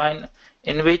just define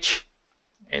in which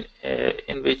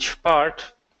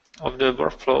part of the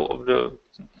workflow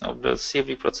of the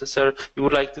CFD processor you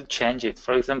would like to change it.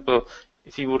 For example,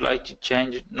 if you would like to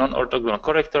change non-orthogonal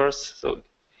correctors, so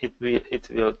it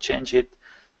will change it.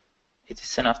 It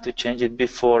is enough to change it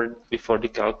before the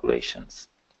calculations.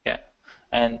 Yeah,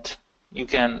 and you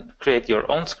can create your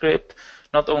own script,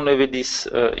 not only with this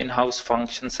in-house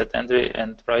function set entry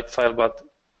and write file, but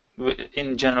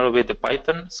in general with the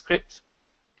Python script.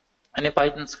 any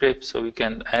Python script, so you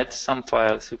can add some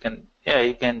files. You can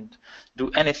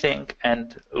do anything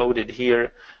and load it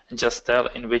here, and just tell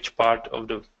in which part of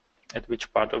the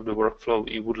workflow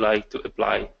you would like to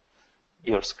apply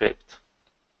your script.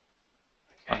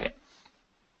 Okay.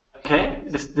 Okay,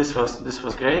 this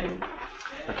was great.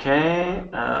 Okay,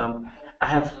 I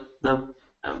have the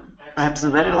perhaps the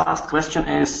very last question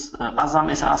is Azam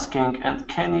is asking, and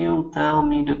can you tell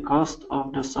me the cost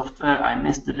of the software? I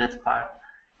missed that part.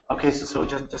 Okay, so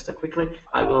just quickly,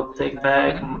 I will take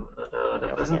back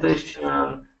the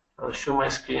presentation. I'll show my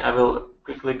screen. I will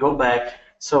quickly go back.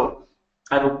 So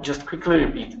I will just quickly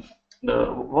repeat.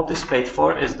 What is paid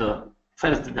for is the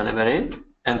first delivery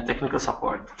and technical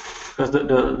support, because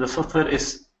the software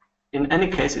is, in any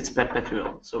case, it's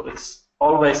perpetual. So it's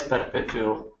always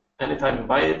perpetual. Anytime you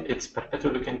buy it, it's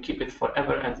perpetual. You can keep it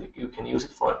forever, and you can use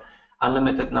it for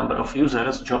unlimited number of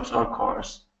users, jobs, or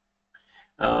cores.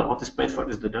 What is paid for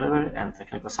is the delivery and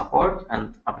technical support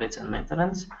and updates and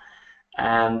maintenance.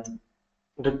 And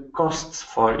the costs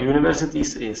for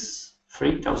universities is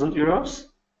 3,000 euros.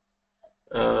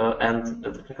 And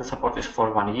the technical support is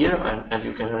for 1 year, and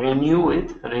you can renew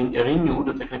it, renew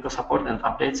the technical support and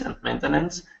updates and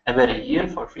maintenance every year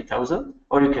for 3,000,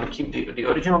 or you can keep the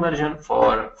original version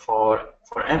for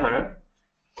forever.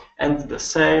 And the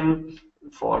same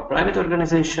for private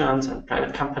organizations, and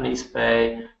private companies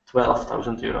pay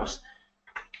 12,000 euros.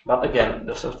 But again,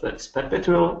 the software is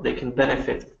perpetual. They can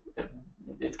benefit.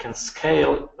 It can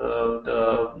scale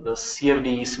the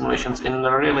CFD simulations in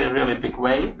a really big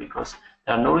way, because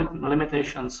there are no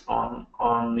limitations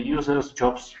on the users,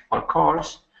 jobs, or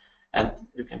cores, and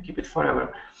you can keep it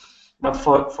forever. But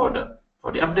for the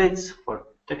updates, for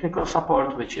technical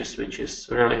support, which is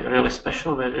really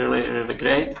special, really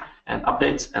great, and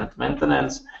updates and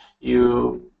maintenance,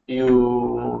 you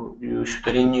should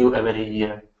renew every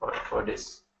year for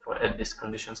at these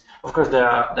conditions. Of course, there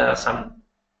are some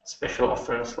special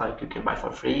offers, like you can buy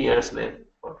for 3 years with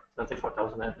for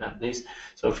 24,000 and this.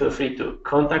 So feel free to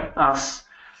contact us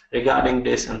regarding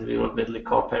this, and we will gladly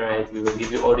cooperate. We will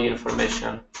give you all the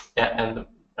information. Yeah, and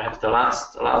perhaps the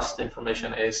last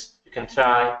information is you can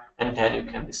try, and then you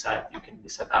can decide. You can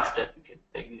decide after. You can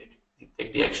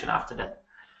take the action after that.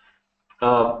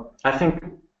 I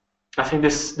think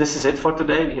this is it for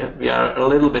today. We are a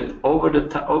little bit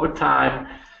over time.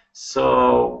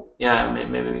 So yeah,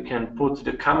 maybe we can put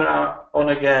the camera on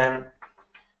again.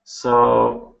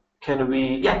 So can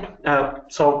we? Yeah.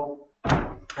 So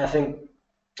I think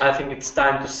it's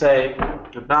time to say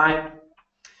goodbye.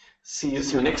 See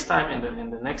you next time in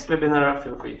the next webinar.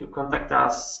 Feel free to contact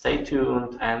us. Stay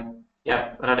tuned. And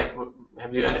yeah, Radek,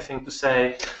 have you anything to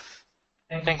say?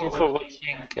 Thank you for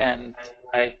watching, and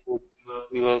I hope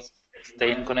we will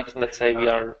stay in connection. Let's say we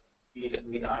are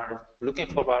looking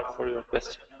forward for your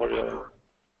question,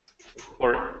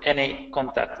 for any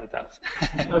contact with us.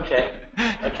 Okay.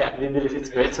 We believe it's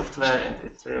great software, and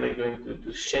it's really going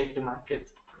to shape the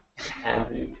market.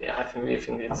 And yeah, I think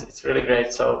it's really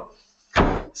great. So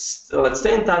let's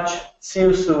stay in touch. See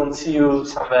you soon. See you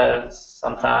somewhere,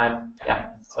 sometime.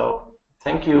 Yeah. So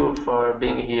thank you for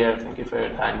being here. Thank you for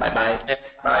your time. Bye bye. Yeah.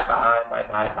 Bye bye. Bye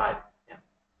bye. Bye.